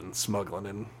might have been smuggling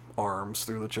in arms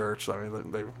through the church. I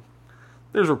mean,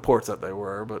 there's reports that they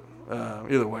were, but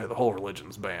either way, the whole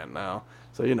religion's banned now.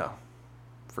 So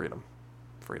freedom.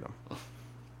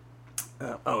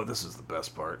 This is the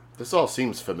best part. This all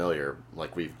seems familiar,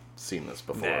 like we've seen this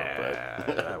before. But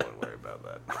I wouldn't worry about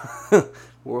that.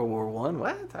 World War I?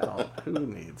 What? Who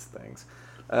needs things?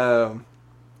 So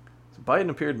Biden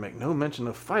appeared to make no mention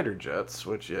of fighter jets,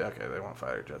 which, they want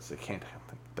fighter jets. They can't have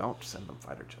them. Don't send them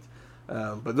fighter jets.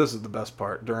 But this is the best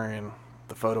part. During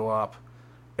the photo op,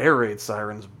 air raid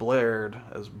sirens blared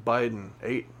as Biden's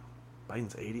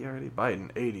 80 already? Biden,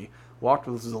 80, walked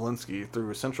with Zelensky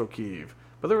through central Kyiv,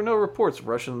 but there were no reports of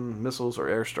Russian missiles or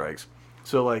airstrikes.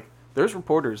 So, like, there's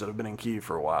reporters that have been in Kyiv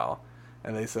for a while,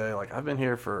 and they say, like, I've been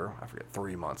here for, I forget,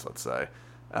 3 months, let's say.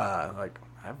 Like,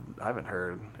 I haven't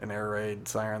heard an air raid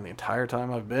siren the entire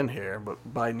time I've been here, but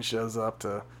Biden shows up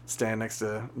to stand next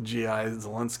to G.I.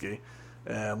 Zelensky,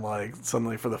 and, like,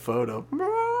 suddenly for the photo,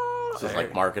 So it's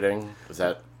like marketing? Is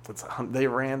that... They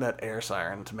ran that air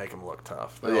siren to make him look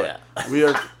tough. Yeah.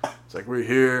 Like, it's like, we're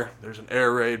here, there's an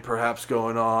air raid perhaps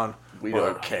going on. We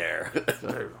don't care.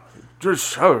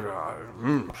 Just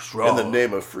In the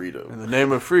name of freedom. In the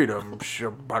name of freedom.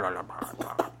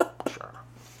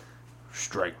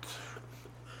 Strength.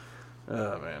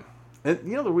 Oh, man. And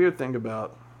you know the weird thing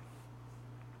about...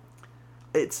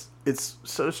 It's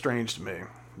so strange to me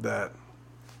that,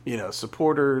 you know,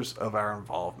 supporters of our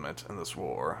involvement in this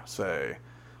war say,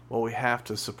 well, we have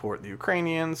to support the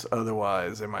Ukrainians,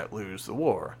 otherwise they might lose the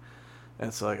war. And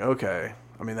it's like, okay,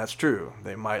 I mean, that's true.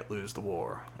 They might lose the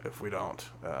war if we don't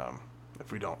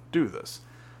do this.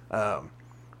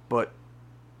 But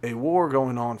a war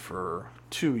going on for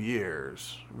 2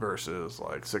 years versus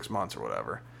like 6 months or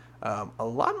whatever, a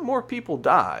lot more people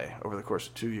die over the course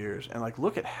of 2 years. And like,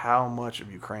 look at how much of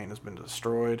Ukraine has been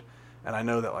destroyed. And I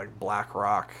know that like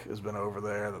BlackRock has been over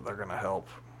there, that they're going to help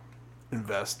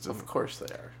invest. Of course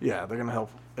they are. Yeah, they're going to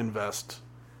help invest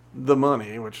the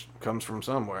money, which comes from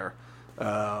somewhere.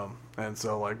 And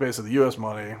so, like, basically the U.S.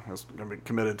 money is going to be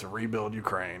committed to rebuild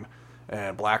Ukraine,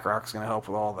 and BlackRock's going to help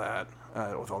with all that,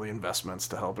 with all the investments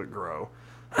to help it grow.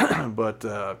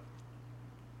 But,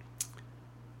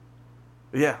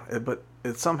 yeah, but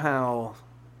it's somehow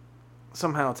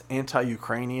it's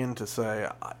anti-Ukrainian to say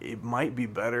it might be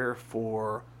better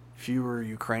for fewer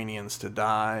Ukrainians to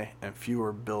die and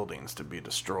fewer buildings to be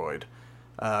destroyed,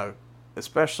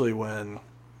 especially when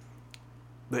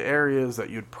the areas that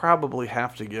you'd probably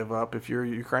have to give up if you're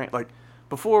Ukraine, like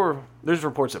before, there's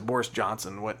reports that Boris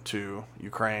Johnson went to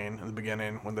Ukraine in the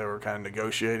beginning when they were kind of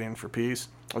negotiating for peace,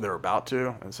 or they were about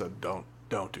to, and said, don't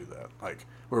do that. Like,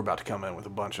 we're about to come in with a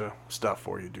bunch of stuff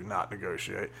for you. Do not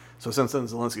negotiate. So since then,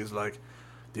 Zelensky's like,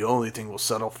 the only thing we'll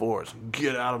settle for is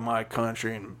get out of my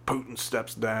country, and Putin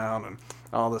steps down and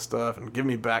all this stuff, and give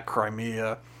me back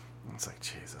Crimea. And it's like,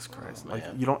 Jesus Christ. Like,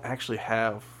 you don't actually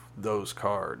have those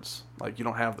cards. Like, you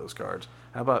don't have those cards.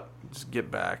 How about just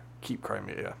get back, keep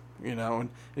Crimea, you know? And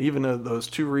even those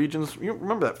two regions, you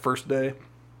remember that first day,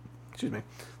 that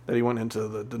he went into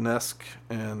the Donetsk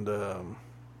and,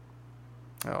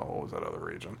 what was that other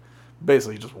region?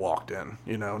 Basically, he just walked in,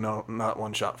 you know, no, not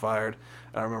one shot fired.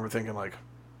 And I remember thinking, like,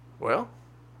 well,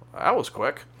 that was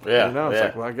quick. Yeah. You know, it's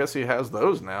like, well, I guess he has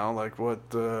those now. Like, what's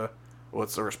the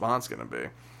response going to be?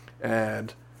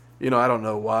 And, you know, I don't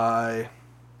know why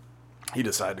he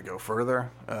decided to go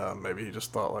further. Maybe he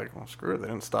just thought, like, well, screw it, they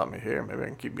didn't stop me here. Maybe I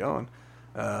can keep going.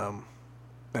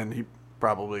 And he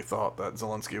probably thought that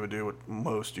Zelensky would do what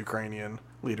most Ukrainian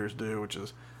leaders do, which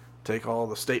is take all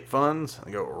the state funds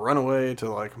and go run away to,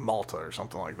 like, Malta or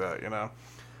something like that, you know?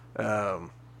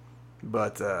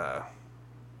 But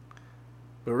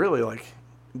really, like,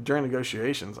 during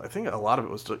negotiations, I think a lot of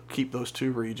it was to keep those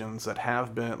two regions that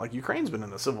have been, like, Ukraine's been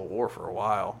in a civil war for a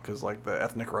while, because, like, the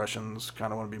ethnic Russians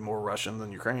kind of want to be more Russian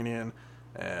than Ukrainian,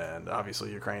 and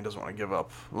obviously Ukraine doesn't want to give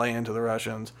up land to the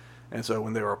Russians, and so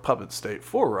when they were a puppet state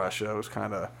for Russia, it was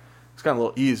kind of a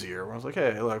little easier. Where I was like,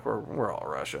 hey, look, we're all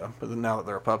Russia, but then now that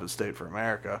they're a puppet state for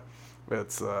America,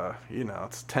 it's you know,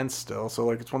 it's tense still. So,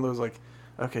 like, it's one of those, like,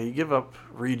 okay, you give up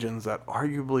regions that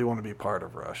arguably want to be part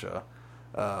of Russia.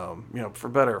 You know, for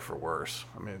better or for worse.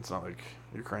 I mean, it's not like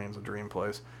Ukraine's a dream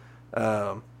place.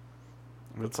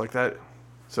 It's like that.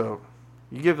 So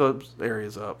you give those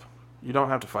areas up. You don't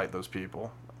have to fight those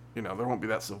people. You know, there won't be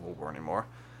that civil war anymore.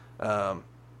 And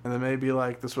then maybe,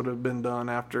 like, this would have been done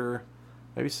after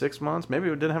maybe 6 months. Maybe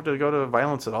it didn't have to go to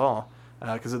violence at all.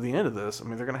 Because at the end of this, I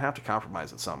mean, they're going to have to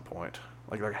compromise at some point.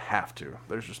 Like, they're going to have to.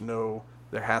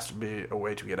 There has to be a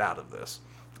way to get out of this.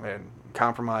 And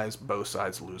compromise, both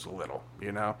sides lose a little,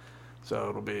 you know? So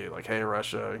it'll be like, hey,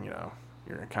 Russia, you know,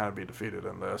 you're going to kind of be defeated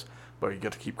in this, but you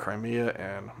get to keep Crimea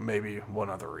and maybe one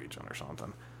other region or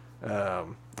something.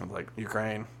 Like,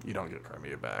 Ukraine, you don't get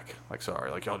Crimea back. Like,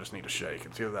 sorry, like, y'all just need to shake.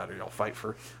 It's either that or y'all fight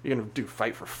for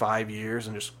 5 years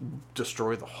and just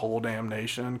destroy the whole damn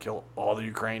nation, kill all the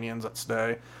Ukrainians that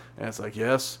stay. And it's like,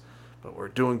 yes, but we're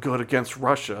doing good against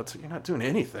Russia. It's like, you're not doing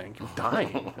anything. You're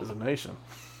dying as a nation.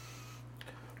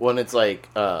 Well, and it's like,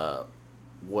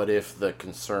 what if the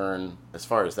concern, as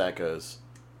far as that goes,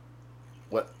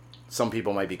 what some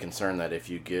people might be concerned that if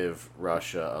you give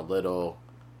Russia a little,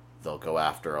 they'll go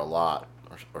after a lot.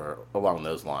 or along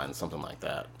those lines, something like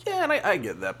that. Yeah, and I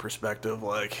get that perspective.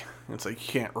 Like, it's like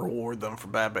you can't reward them for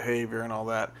bad behavior and all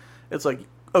that. It's like,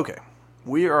 okay,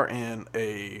 we are in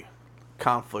a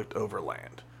conflict over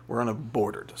land. We're in a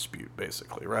border dispute,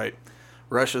 basically, right?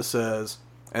 Russia says,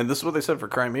 and this is what they said for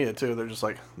Crimea, too. They're just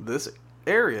like, this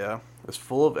area is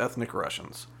full of ethnic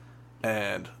Russians,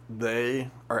 and they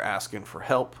are asking for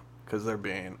help because they're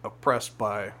being oppressed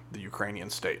by the Ukrainian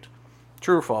state.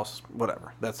 True or false,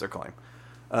 whatever. That's their claim.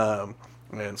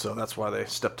 And so that's why they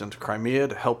stepped into Crimea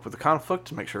to help with the conflict,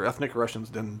 to make sure ethnic Russians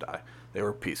didn't die. They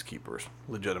were peacekeepers.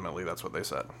 Legitimately, that's what they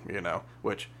said,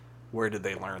 which, where did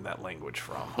they learn that language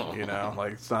from?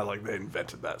 Like, it's not like they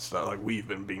invented that stuff. Like, we've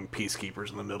been being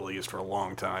peacekeepers in the Middle East for a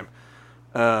long time.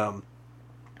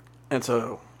 And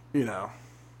so, they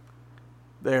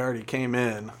already came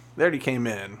in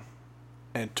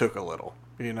and took a little,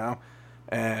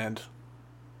 and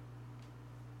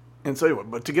so anyway,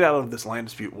 but to get out of this land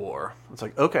dispute war, it's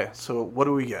like, okay, so what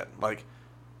do we get? Like,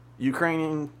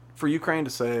 for Ukraine to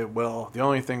say, well, the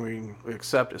only thing we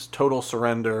accept is total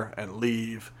surrender and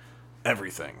leave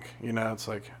everything. It's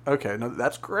like, okay, no,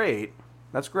 that's great.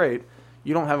 That's great.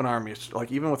 You don't have an army.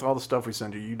 Like, even with all the stuff we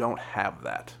send you don't have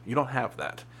that. You don't have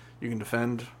that. You can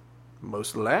defend most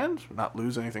of the land, not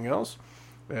lose anything else.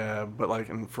 But, like,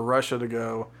 and for Russia to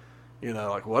go,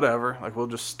 like, whatever, like, we'll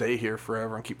just stay here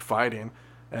forever and keep fighting.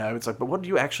 It's like, but what do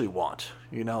you actually want?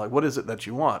 Like, what is it that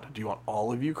you want? Do you want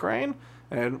all of Ukraine?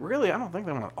 And really, I don't think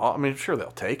they want all. I mean, sure,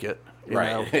 they'll take it.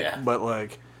 Right, yeah. But,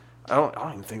 like, I don't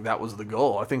even think that was the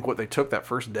goal. I think what they took that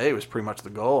first day was pretty much the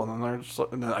goal. And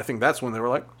then I think that's when they were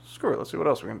like, screw it, let's see what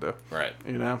else we can do. Right.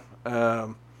 And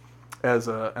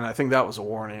I think that was a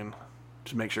warning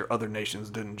to make sure other nations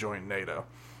didn't join NATO.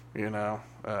 Though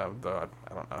I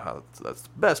don't know how that's the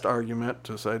best argument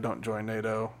to say don't join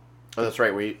NATO. Oh, that's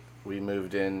right. We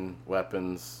moved in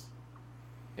weapons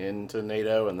into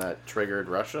NATO, and that triggered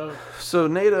Russia? So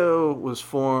NATO was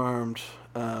formed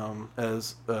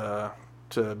as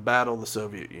to battle the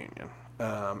Soviet Union.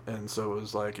 And so it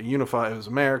was like it was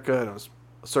America, and it was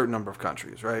a certain number of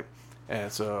countries, right?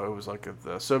 And so it was like if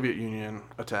the Soviet Union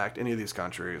attacked any of these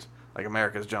countries, like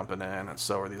America's jumping in, and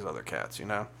so are these other cats,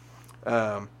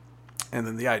 And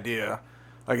then the idea,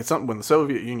 like it's something when the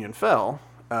Soviet Union fell,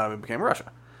 it became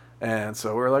Russia. And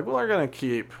so we're like, well, we're going to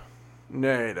keep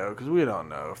NATO because we don't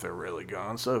know if they're really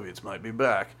gone. Soviets might be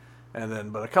back.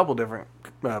 But a couple different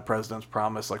presidents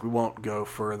promised, like, we won't go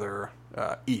further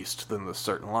east than this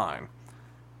certain line.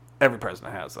 Every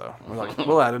president has, though. We're like,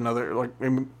 we'll add another, like, I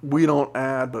mean, we don't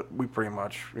add, but we pretty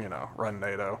much, run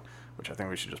NATO, which I think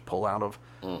we should just pull out of.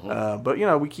 Mm-hmm.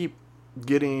 But, we keep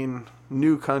getting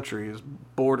new countries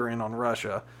bordering on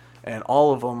Russia, and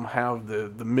all of them have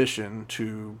the mission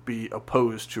to be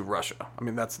opposed to Russia. I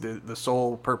mean, that's the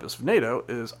sole purpose of NATO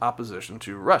is opposition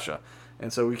to Russia.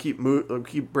 And so we keep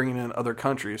bringing in other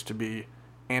countries to be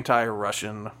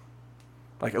anti-Russian,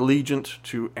 like allegiant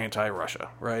to anti-Russia,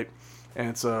 right?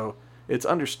 And so it's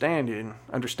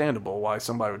understandable why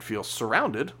somebody would feel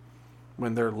surrounded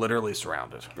when they're literally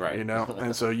surrounded, right?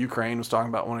 And so Ukraine was talking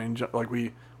about wanting, like,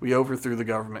 we overthrew the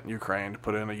government in Ukraine to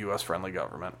put in a U.S.-friendly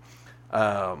government.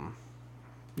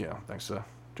 Thanks to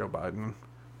Joe Biden,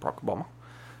 Barack Obama.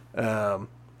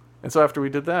 And so after we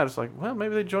did that, it's like, well,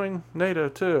 maybe they join NATO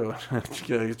too.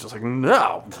 He's just like,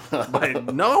 no,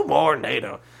 no more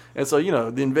NATO. And so,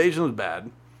 the invasion was bad.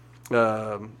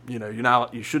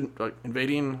 You shouldn't, like,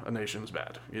 invading a nation is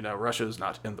bad. Russia is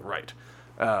not in the right.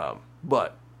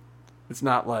 But it's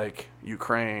not like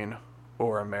Ukraine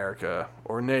or America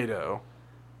or NATO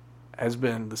has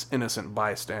been this innocent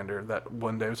bystander that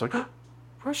one day was like,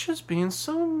 Russia's being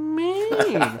so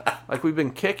mean. Like, we've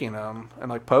been kicking them and,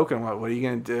 like, poking them. Like, what are you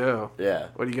going to do? Yeah.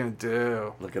 What are you going to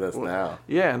do? Look at us now.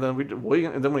 Yeah, and then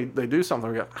when they do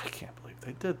something, we go, I can't believe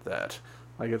they did that.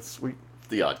 Like,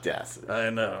 the audacity.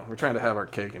 I know. We're trying to have our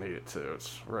cake and eat it, too.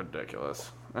 It's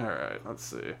ridiculous. All right, let's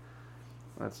see.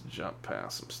 Let's jump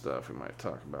past some stuff we might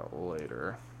talk about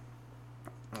later.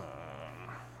 Let's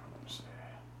see.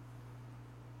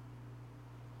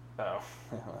 Oh,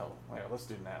 well, let's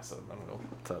do NASA, then we'll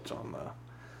touch on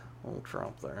the old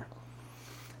Trump there.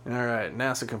 All right,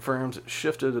 NASA confirms it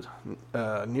shifted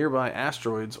nearby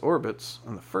asteroids' orbits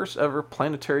in the first ever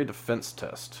planetary defense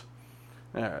test.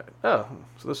 All right. Oh,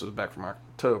 so this was back from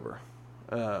October.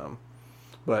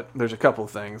 But there's a couple of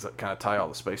things that kind of tie all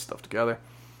the space stuff together.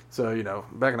 So,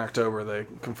 back in October, they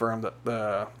confirmed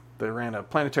that they ran a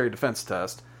planetary defense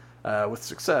test with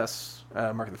success,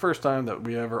 marking the first time that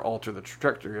we ever alter the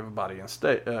trajectory of a body in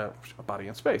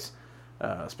space.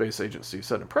 Space Agency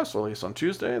said in a press release on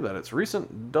Tuesday that its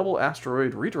recent double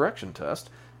asteroid redirection test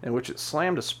in which it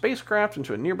slammed a spacecraft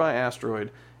into a nearby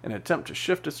asteroid in an attempt to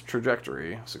shift its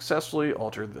trajectory, successfully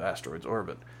altered the asteroid's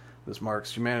orbit. This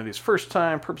marks humanity's first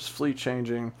time purposefully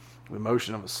changing the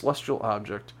motion of a celestial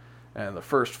object and the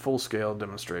first full-scale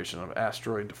demonstration of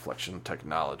asteroid deflection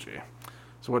technology.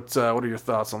 So what are your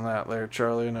thoughts on that there,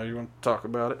 Charlie? I know you want to talk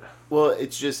about it. Well,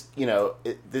 it's just,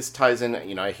 this ties in,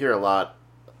 I hear a lot,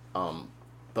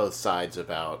 both sides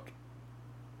about,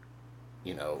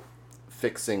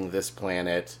 fixing this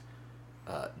planet,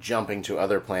 jumping to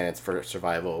other planets for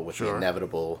survival with the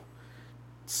inevitable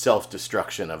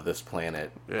self-destruction of this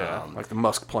planet. Yeah, like the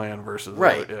Musk plan versus...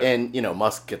 Right, and,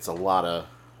 Musk gets a lot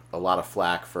of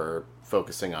flack for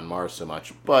focusing on Mars so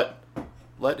much, but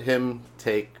let him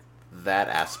take that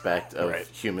aspect of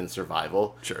human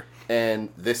survival. Sure. And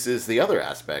this is the other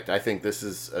aspect. I think this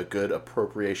is a good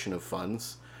appropriation of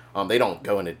funds. They don't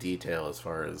go into detail as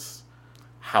far as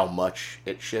how much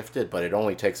it shifted, but it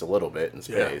only takes a little bit in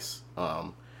space. Yeah.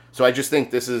 So I just think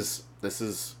this is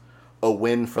a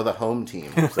win for the home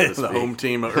team, so to speak. The home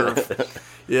team of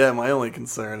Earth. Yeah, my only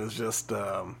concern is just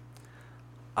I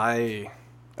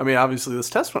mean, obviously this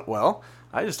test went well.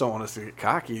 I just don't want us to get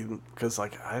cocky because,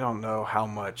 I don't know how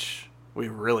much we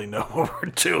really know what we're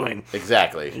doing.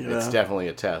 Exactly. It's definitely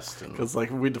a test. Because,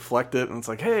 we deflect it, and it's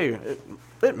hey,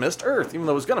 it missed Earth, even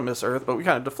though it was going to miss Earth, but we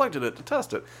kind of deflected it to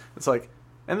test it. It's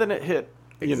and then it hit,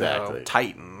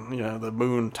 Titan, the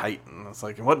moon Titan. It's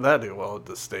and what did that do? Well, it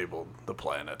disabled the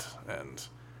planet, and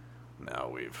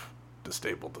now we've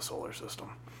disabled the solar system.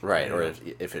 Right, or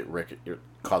if it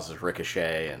causes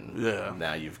ricochet, and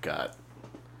now you've got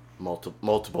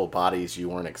multiple bodies you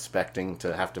weren't expecting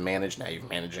to have to manage. Now you're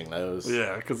managing those.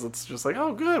 Yeah, because it's just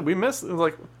oh, good, we missed.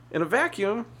 It's in a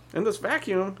vacuum, in this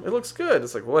vacuum, it looks good.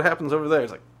 It's what happens over there?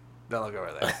 It's that'll go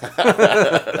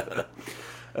over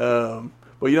there.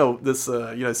 But this,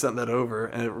 I sent that over,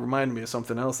 and it reminded me of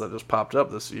something else that just popped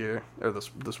up this year or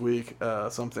this week.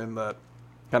 Something that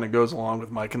kind of goes along with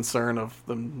my concern of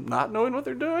them not knowing what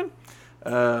they're doing.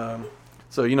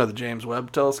 So, the James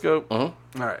Webb Telescope?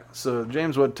 Mm-hmm. All right. So, the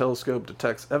James Webb Telescope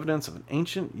detects evidence of an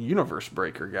ancient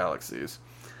universe-breaker galaxies.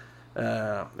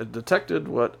 It detected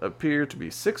what appear to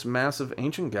be 6 massive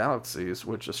ancient galaxies,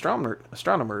 which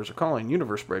astronomers are calling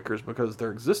universe breakers because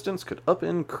their existence could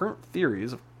upend current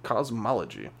theories of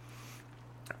cosmology.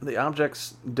 The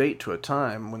objects date to a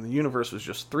time when the universe was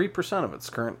just 3% of its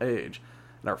current age,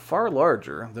 and are far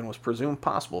larger than was presumed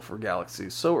possible for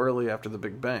galaxies so early after the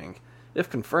Big Bang. If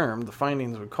confirmed, the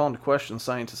findings would call into question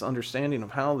scientists' understanding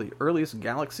of how the earliest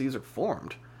galaxies are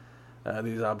formed.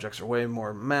 These objects are way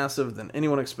more massive than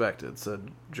anyone expected,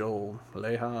 said Joel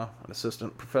Leha, an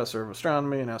assistant professor of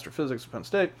astronomy and astrophysics at Penn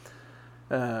State.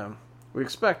 We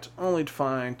expect only to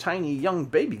find tiny young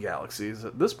baby galaxies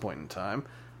at this point in time,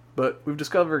 but we've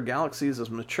discovered galaxies as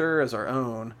mature as our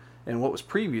own in what was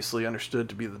previously understood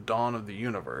to be the dawn of the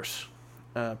universe.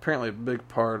 Apparently a big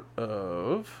part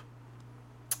of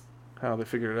how they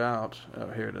figured it out. Oh,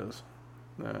 here it is.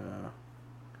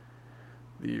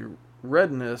 The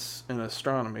redness in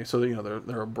astronomy. So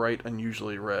they're a bright,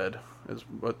 unusually red is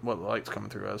what the light's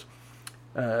coming through as.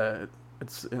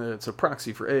 It's a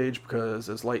proxy for age because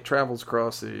as light travels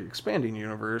across the expanding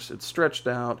universe, it's stretched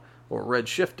out or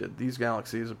red-shifted. These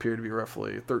galaxies appear to be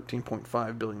roughly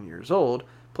 13.5 billion years old,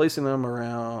 placing them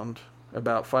around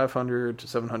about 500 to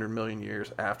 700 million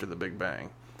years after the Big Bang.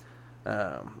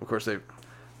 Of course,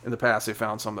 in the past, they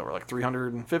found some that were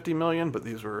 350 million, but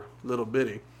these were little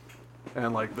bitty.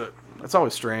 And it's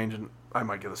always strange, and I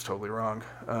might get this totally wrong,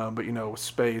 but with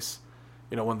space,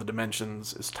 one of the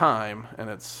dimensions is time, and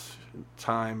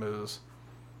time is,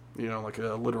 a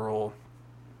literal,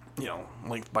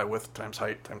 length by width times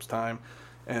height times time.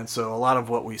 And so a lot of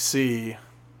what we see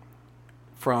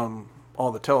from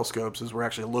all the telescopes is we're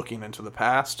actually looking into the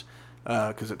past,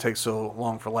 because it takes so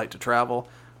long for light to travel,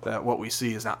 that what we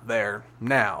see is not there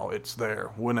now, it's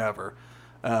there whenever.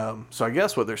 So I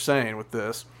guess what they're saying with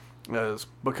this is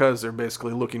because they're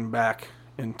basically looking back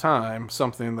in time,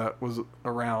 something that was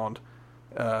around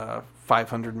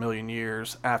 500 million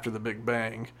years after the Big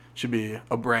Bang should be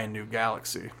a brand new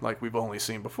galaxy, like we've only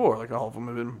seen before. All of them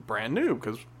have been brand new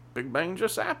because Big Bang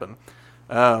just happened.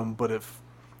 But if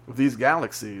these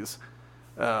galaxies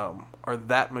are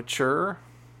that mature,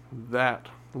 that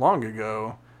long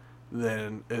ago,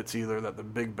 then it's either that the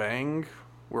Big Bang,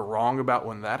 we're wrong about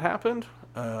when that happened,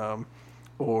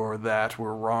 or that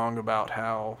we're wrong about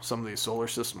how some of these solar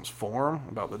systems form,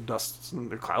 about the dust and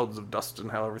the clouds of dust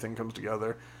and how everything comes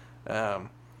together.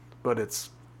 But it's,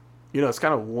 it's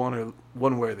kind of one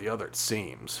way or the other, it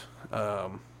seems.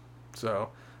 So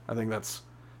I think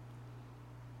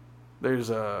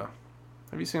there's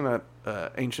Have you seen that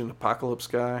Ancient Apocalypse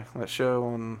guy, that show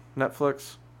on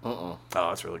Netflix? Uh-uh.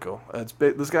 Oh, it's really cool.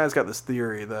 This guy's got this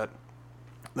theory that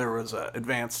there was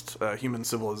advanced human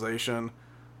civilization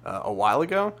a while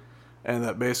ago, and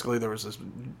that basically there was this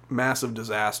massive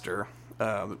disaster,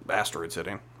 asteroids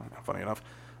hitting, funny enough,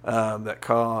 that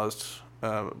caused,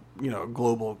 a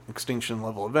global extinction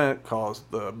level event, caused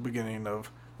the beginning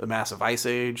of the massive ice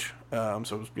age. So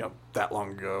it was, that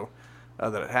long ago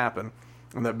that it happened.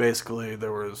 And that basically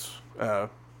there was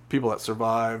people that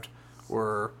survived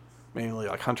were mainly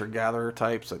like hunter-gatherer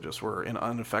types that just were in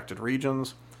unaffected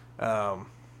regions. And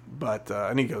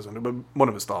he goes into, but one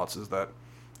of his thoughts is that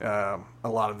a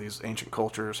lot of these ancient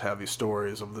cultures have these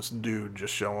stories of this dude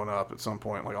just showing up at some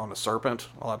point, like on a serpent.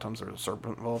 A lot of times there's a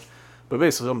serpent involved. But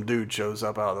basically some dude shows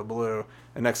up out of the blue,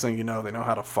 and next thing you know, they know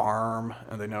how to farm,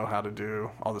 and they know how to do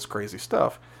all this crazy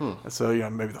stuff. And so,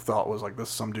 maybe the thought was like, this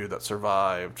is some dude that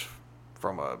survived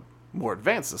from a more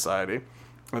advanced society,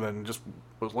 and then just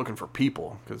was looking for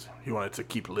people, because he wanted to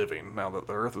keep living now that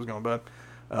the Earth was going bad.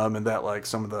 And that, like,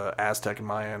 some of the Aztec and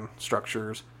Mayan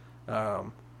structures,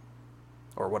 or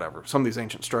whatever, some of these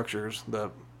ancient structures, the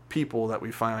people that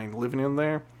we find living in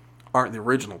there aren't the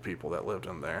original people that lived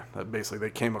in there. That basically they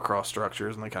came across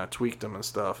structures and they kind of tweaked them and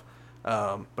stuff.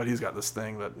 But he's got this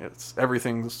thing that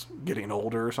everything's getting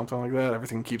older or something like that.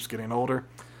 Everything keeps getting older.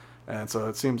 And so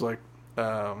it seems like,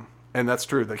 and that's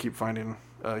true, they keep finding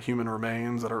human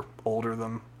remains that are older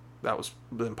than that was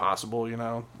possible,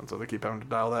 and so they keep having to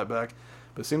dial that back.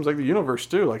 But it seems like the universe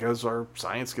too, like as our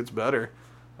science gets better,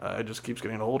 it just keeps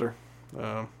getting older.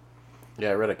 Yeah,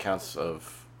 I read accounts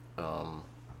of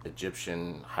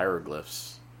Egyptian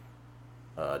hieroglyphs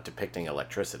depicting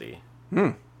electricity,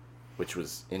 which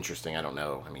was interesting. I don't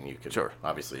know. I mean, you could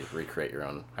obviously recreate your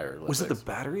own hieroglyphs. Was it the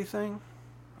battery thing?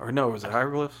 Or no, was it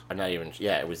hieroglyphs? I'm not even...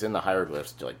 Yeah, it was in the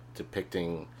hieroglyphs, like,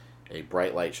 depicting a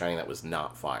bright light shining that was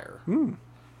not fire.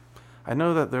 I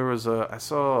know that there was I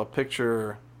saw a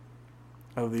picture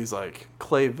of these, like,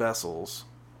 clay vessels,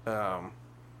 and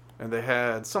they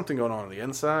had something going on the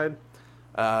inside,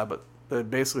 but they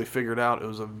basically figured out it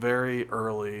was a very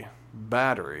early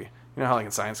battery. You know how, like,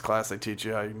 in science class they teach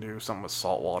you how you can do something with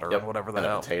salt water and whatever the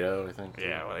hell. A potato, I think.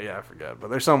 Yeah, I forget. But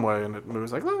there's some way, and it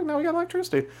was like, look, now we got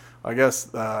electricity. I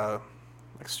guess, like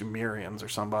Sumerians or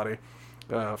somebody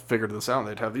figured this out, and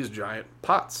they'd have these giant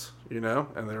pots, and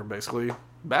they were basically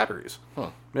batteries.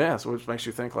 Yeah, so which makes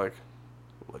you think, like,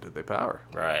 what did they power?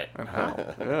 Right. And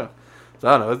how? Yeah. So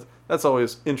I don't know. That's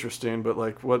always interesting, but,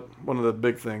 like, one of the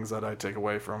big things that I take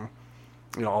away from,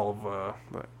 all of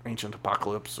the ancient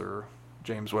apocalypse or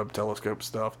James Webb Telescope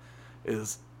stuff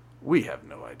is we have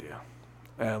no idea.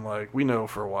 And, like, we know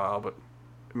for a while, but,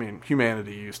 I mean,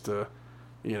 humanity used to,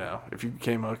 if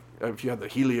you had the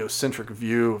heliocentric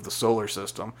view of the solar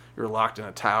system, you're locked in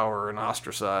a tower and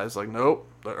ostracized. Like, nope,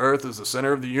 the Earth is the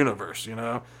center of the universe,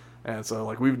 And so,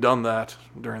 like, we've done that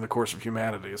during the course of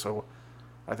humanity, so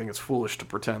I think it's foolish to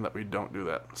pretend that we don't do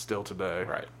that still today.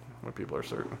 Right. When people are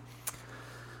certain.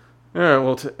 All right,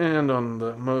 well, to end on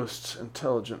the most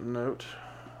intelligent note,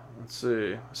 let's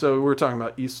see. So we were talking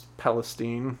about East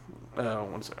Palestine.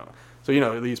 One second. So,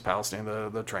 the East Palestine,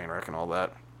 the train wreck and all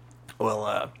that.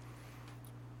 Well,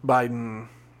 Biden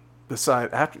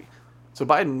decided after... So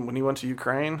Biden, when he went to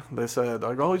Ukraine, they said,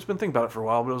 like, oh, he's been thinking about it for a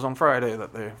while, but it was on Friday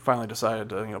that they finally decided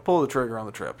to, pull the trigger on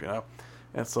the trip, And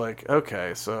it's like,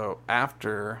 okay, so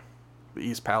after the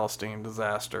East Palestine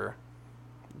disaster,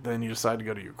 then you decide to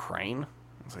go to Ukraine?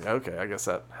 It's like, okay, I guess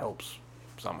that helps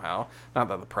somehow. Not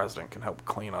that the president can help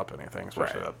clean up anything,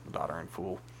 especially that doddering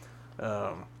fool.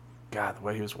 God, the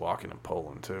way he was walking in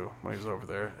Poland, too, when he was over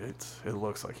there, it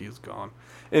looks like he's gone.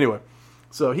 Anyway,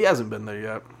 so he hasn't been there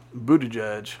yet.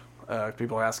 Buttigieg,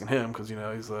 people are asking him, because,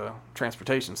 he's the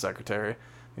transportation secretary.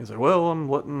 He's like, well, I'm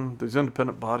letting these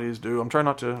independent bodies do. I'm trying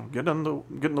not to get in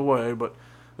the way, but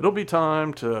it'll be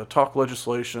time to talk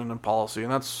legislation and policy,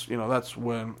 and that's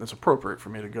when it's appropriate for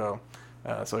me to go.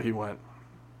 So he went,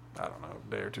 I don't know,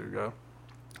 a day or two ago.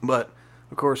 But,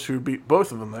 of course, who beat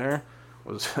both of them there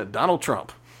was Donald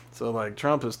Trump. So, like,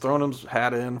 Trump has thrown his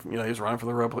hat in. He's running for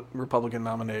the Republican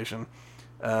nomination.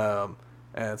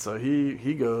 And so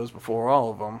he goes before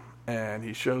all of them, and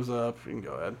he shows up. You can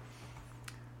go ahead.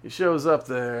 He shows up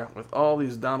there with all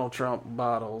these Donald Trump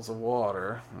bottles of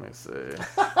water. Let me see.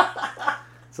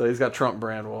 So he's got Trump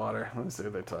brand water. Let me see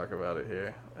if they talk about it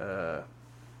here.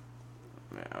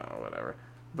 Whatever.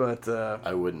 But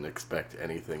I wouldn't expect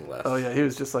anything less. Oh yeah, he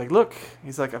was just like, look,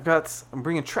 he's like, I'm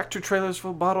bringing tractor trailers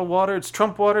full of bottled water. It's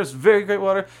Trump water. It's very great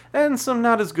water, and some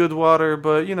not as good water.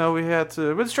 But we had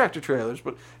to. But it's tractor trailers.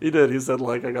 But he did. He said,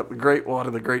 like, I got the great water,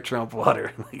 the great Trump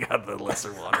water, and I got the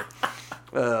lesser water.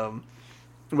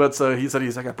 But so he's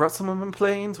like, I brought some of them in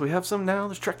planes. We have some now.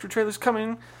 There's tractor trailers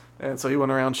coming. And so he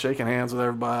went around shaking hands with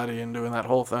everybody and doing that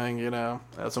whole thing,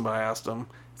 Somebody asked him,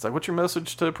 he's like, what's your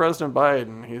message to President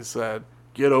Biden? He said,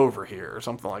 get over here, or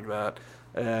something like that.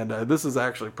 And this is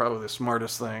actually probably the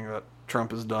smartest thing that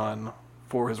Trump has done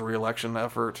for his reelection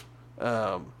effort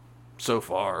so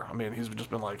far. I mean, he's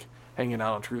just been, like, hanging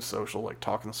out on Truth Social, like,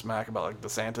 talking smack about, like,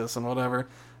 DeSantis and whatever.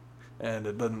 And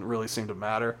it doesn't really seem to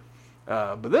matter.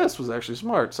 But this was actually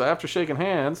smart. So after shaking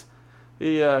hands,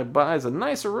 he buys a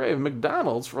nice array of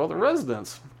McDonald's for all the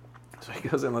residents. So he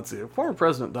goes in, let's see. Former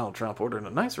President Donald Trump ordered a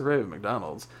nice array of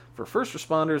McDonald's for first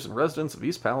responders and residents of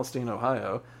East Palestine,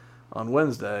 Ohio, on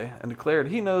Wednesday, and declared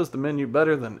he knows the menu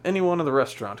better than anyone in the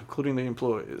restaurant, including the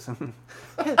employees.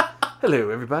 Hello,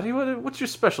 everybody. What's your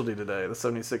specialty today? The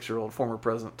 76-year-old former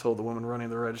president told the woman running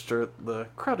the register at the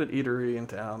crowded eatery in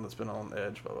town that's been on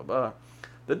edge, blah, blah, blah.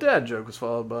 The dad joke was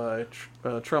followed by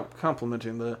Trump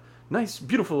complimenting the nice,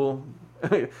 beautiful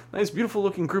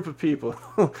looking group of people.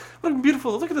 Look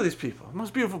at these people. The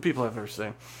most beautiful people I've ever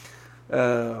seen.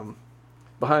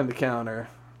 Behind the counter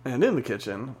and in the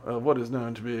kitchen of what is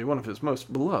known to be one of his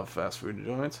most beloved fast food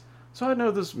joints. So I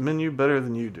know this menu better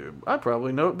than you do. I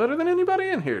probably know it better than anybody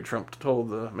in here, Trump told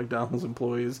the McDonald's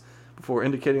employees before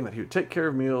indicating that he would take care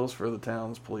of meals for the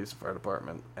town's police and fire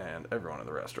department and everyone in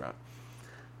the restaurant.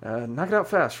 Knock it out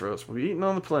fast for us. We'll be eating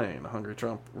on the plane, hungry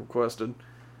Trump requested.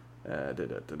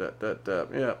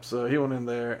 Yeah, so he went in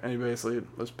there and he basically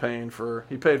was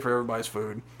he paid for everybody's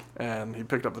food, and he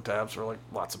picked up the tabs for like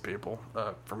lots of people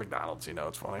for McDonald's.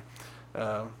 It's funny.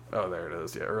 There it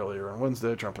is. Yeah, earlier on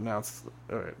Wednesday, Trump announced.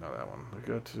 Oh wait, no, that one. We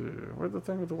go to where's the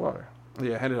thing with the water?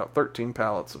 Yeah, handed out 13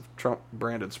 pallets of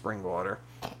Trump-branded spring water.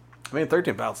 I mean,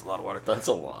 13 pallets is a lot of water. That's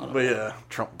a lot. But yeah,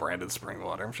 Trump-branded spring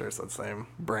water. I'm sure it's that same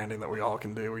branding that we all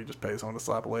can do, where you just pay someone to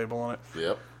slap a label on it.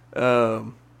 Yep.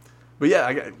 But yeah,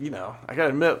 I gotta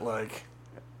admit, like,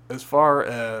 as far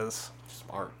as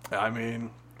smart, I mean,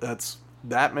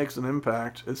 that makes an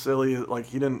impact. It's silly, like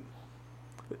he didn't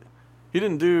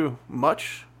do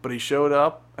much, but he showed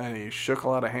up and he shook a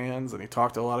lot of hands and he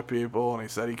talked to a lot of people and he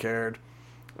said he cared.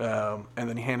 And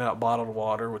then he handed out bottled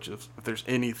water, which is, if there's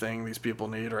anything these people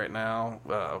need right now,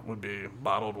 would be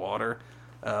bottled water.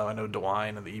 I know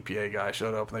DeWine and the EPA guy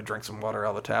showed up and they drank some water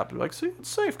out of the tap. They're like, see, it's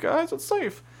safe, guys, it's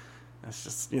safe. It's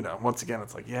just, once again,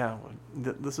 it's like, yeah,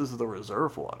 this is the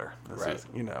reserve water. This right. is,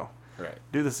 right.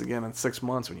 Do this again in 6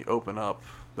 months when you open up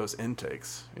those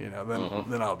intakes, then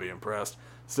I'll be impressed.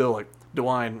 Still, like,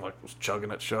 DeWine, like, was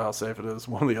chugging it to show how safe it is.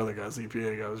 One of the other guys, the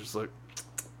EPA guy, was just like,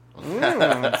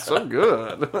 it's so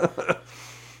good.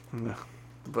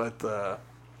 But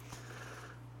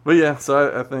yeah,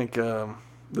 so I think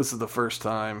this is the first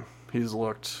time he's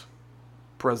looked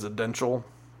presidential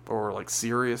or, like,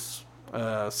 serious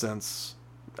since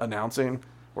announcing,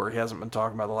 where he hasn't been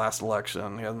talking about the last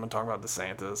election. He hasn't been talking about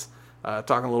DeSantis.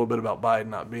 Talking a little bit about Biden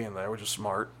not being there, which is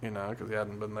smart, because he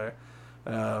hadn't been there.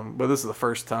 But this is the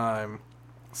first time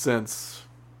since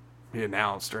he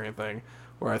announced or anything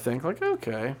where I think, like,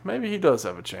 okay, maybe he does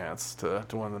have a chance to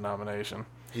win the nomination.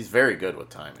 He's very good with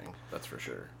timing, that's for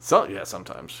sure. So yeah,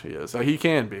 sometimes he is. He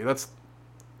can be. That's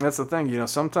the thing.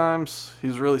 Sometimes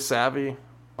he's really savvy.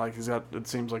 Like, it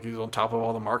seems like he's on top of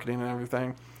all the marketing and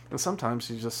everything. And sometimes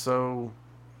he's just so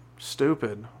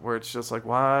stupid, where it's just like,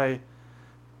 why,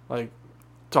 like,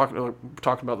 talking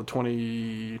about the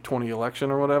 2020 election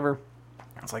or whatever.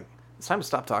 It's like, it's time to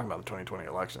stop talking about the 2020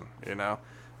 election,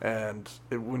 And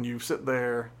when you sit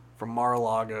there from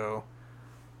Mar-a-Lago,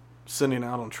 sending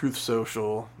out on Truth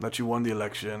Social that you won the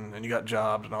election and you got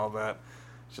jobs and all that,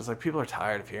 it's just like, people are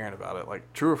tired of hearing about it.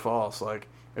 Like, true or false, like,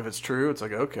 if it's true, it's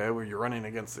like, okay, well, you're running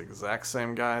against the exact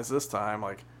same guys this time.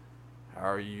 Like, how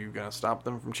are you going to stop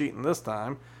them from cheating this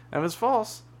time? And if it's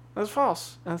false, it's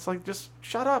false. And it's like, just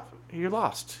shut up. You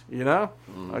lost,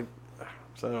 Like,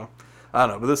 so, I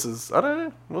don't know. But this is, I don't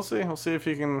know. We'll see. We'll see if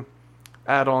he can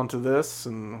add on to this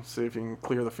and see if he can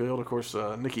clear the field. Of course,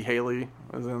 Nikki Haley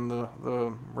is in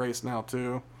the race now,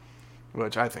 too,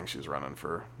 which I think she's running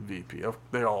for VP.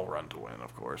 They all run to win,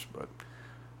 of course, but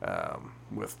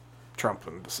with Trump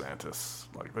and DeSantis,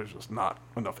 like, there's just not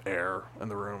enough air in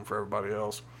the room for everybody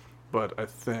else. But I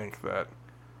think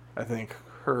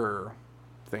her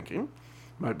thinking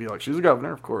might be like, she's a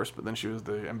governor, of course, but then she was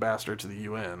the ambassador to the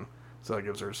UN, so that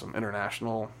gives her some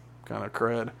international kind of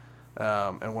cred.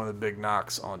 And one of the big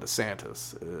knocks on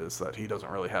DeSantis is that he doesn't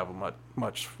really have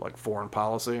much like foreign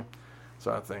policy.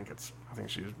 So I think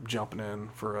she's jumping in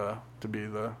to be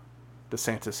the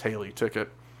DeSantis Haley ticket.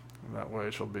 And that way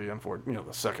she'll be in for the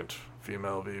second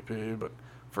female VP, but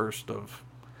first I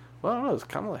don't know, is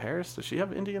Kamala Harris, does she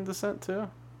have Indian descent too?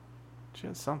 She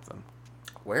had something.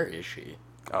 Where is she?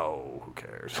 Oh, who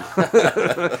cares?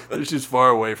 She's far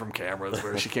away from cameras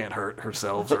where she can't hurt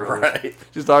herself. Or Right.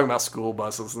 She's talking about school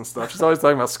buses and stuff. She's always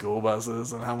talking about school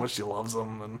buses and how much she loves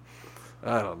them. And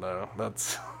I don't know.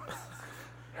 That's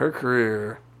her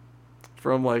career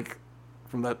from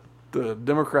the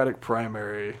Democratic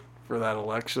primary for that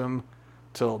election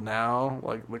till now,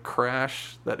 like the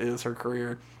crash that is her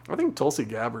career. I think Tulsi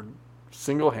Gabbard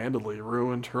single-handedly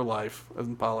ruined her life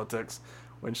in politics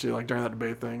when she, like, during that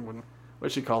debate thing, when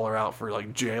she call her out for,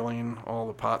 like, jailing all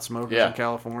the pot smokers in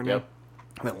California,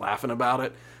 and then laughing about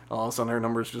it. All of a sudden her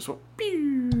numbers just went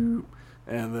pew.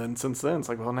 And then since then it's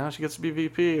like, well, now she gets to be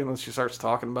VP, and then she starts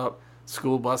talking about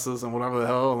school buses and whatever the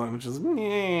hell, and just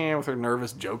with her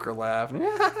nervous Joker laugh.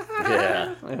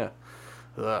 Yeah.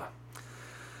 Ugh.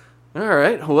 All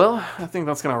right. Well, I think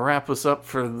that's going to wrap us up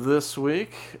for this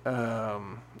week.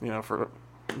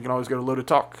 You can always go to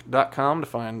loadedtalk.com to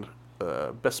find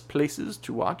best places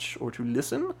to watch or to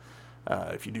listen.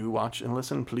 If you do watch and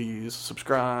listen, please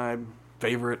subscribe,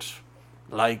 favorite,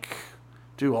 like,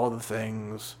 do all the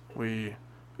things. We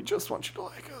just want you to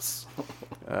like us.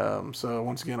 So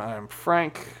once again, I am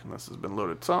Frank, and this has been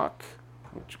Loaded Talk.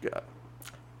 What you got?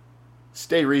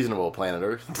 Stay reasonable, planet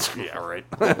Earth. Yeah, right.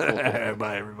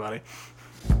 Bye, everybody.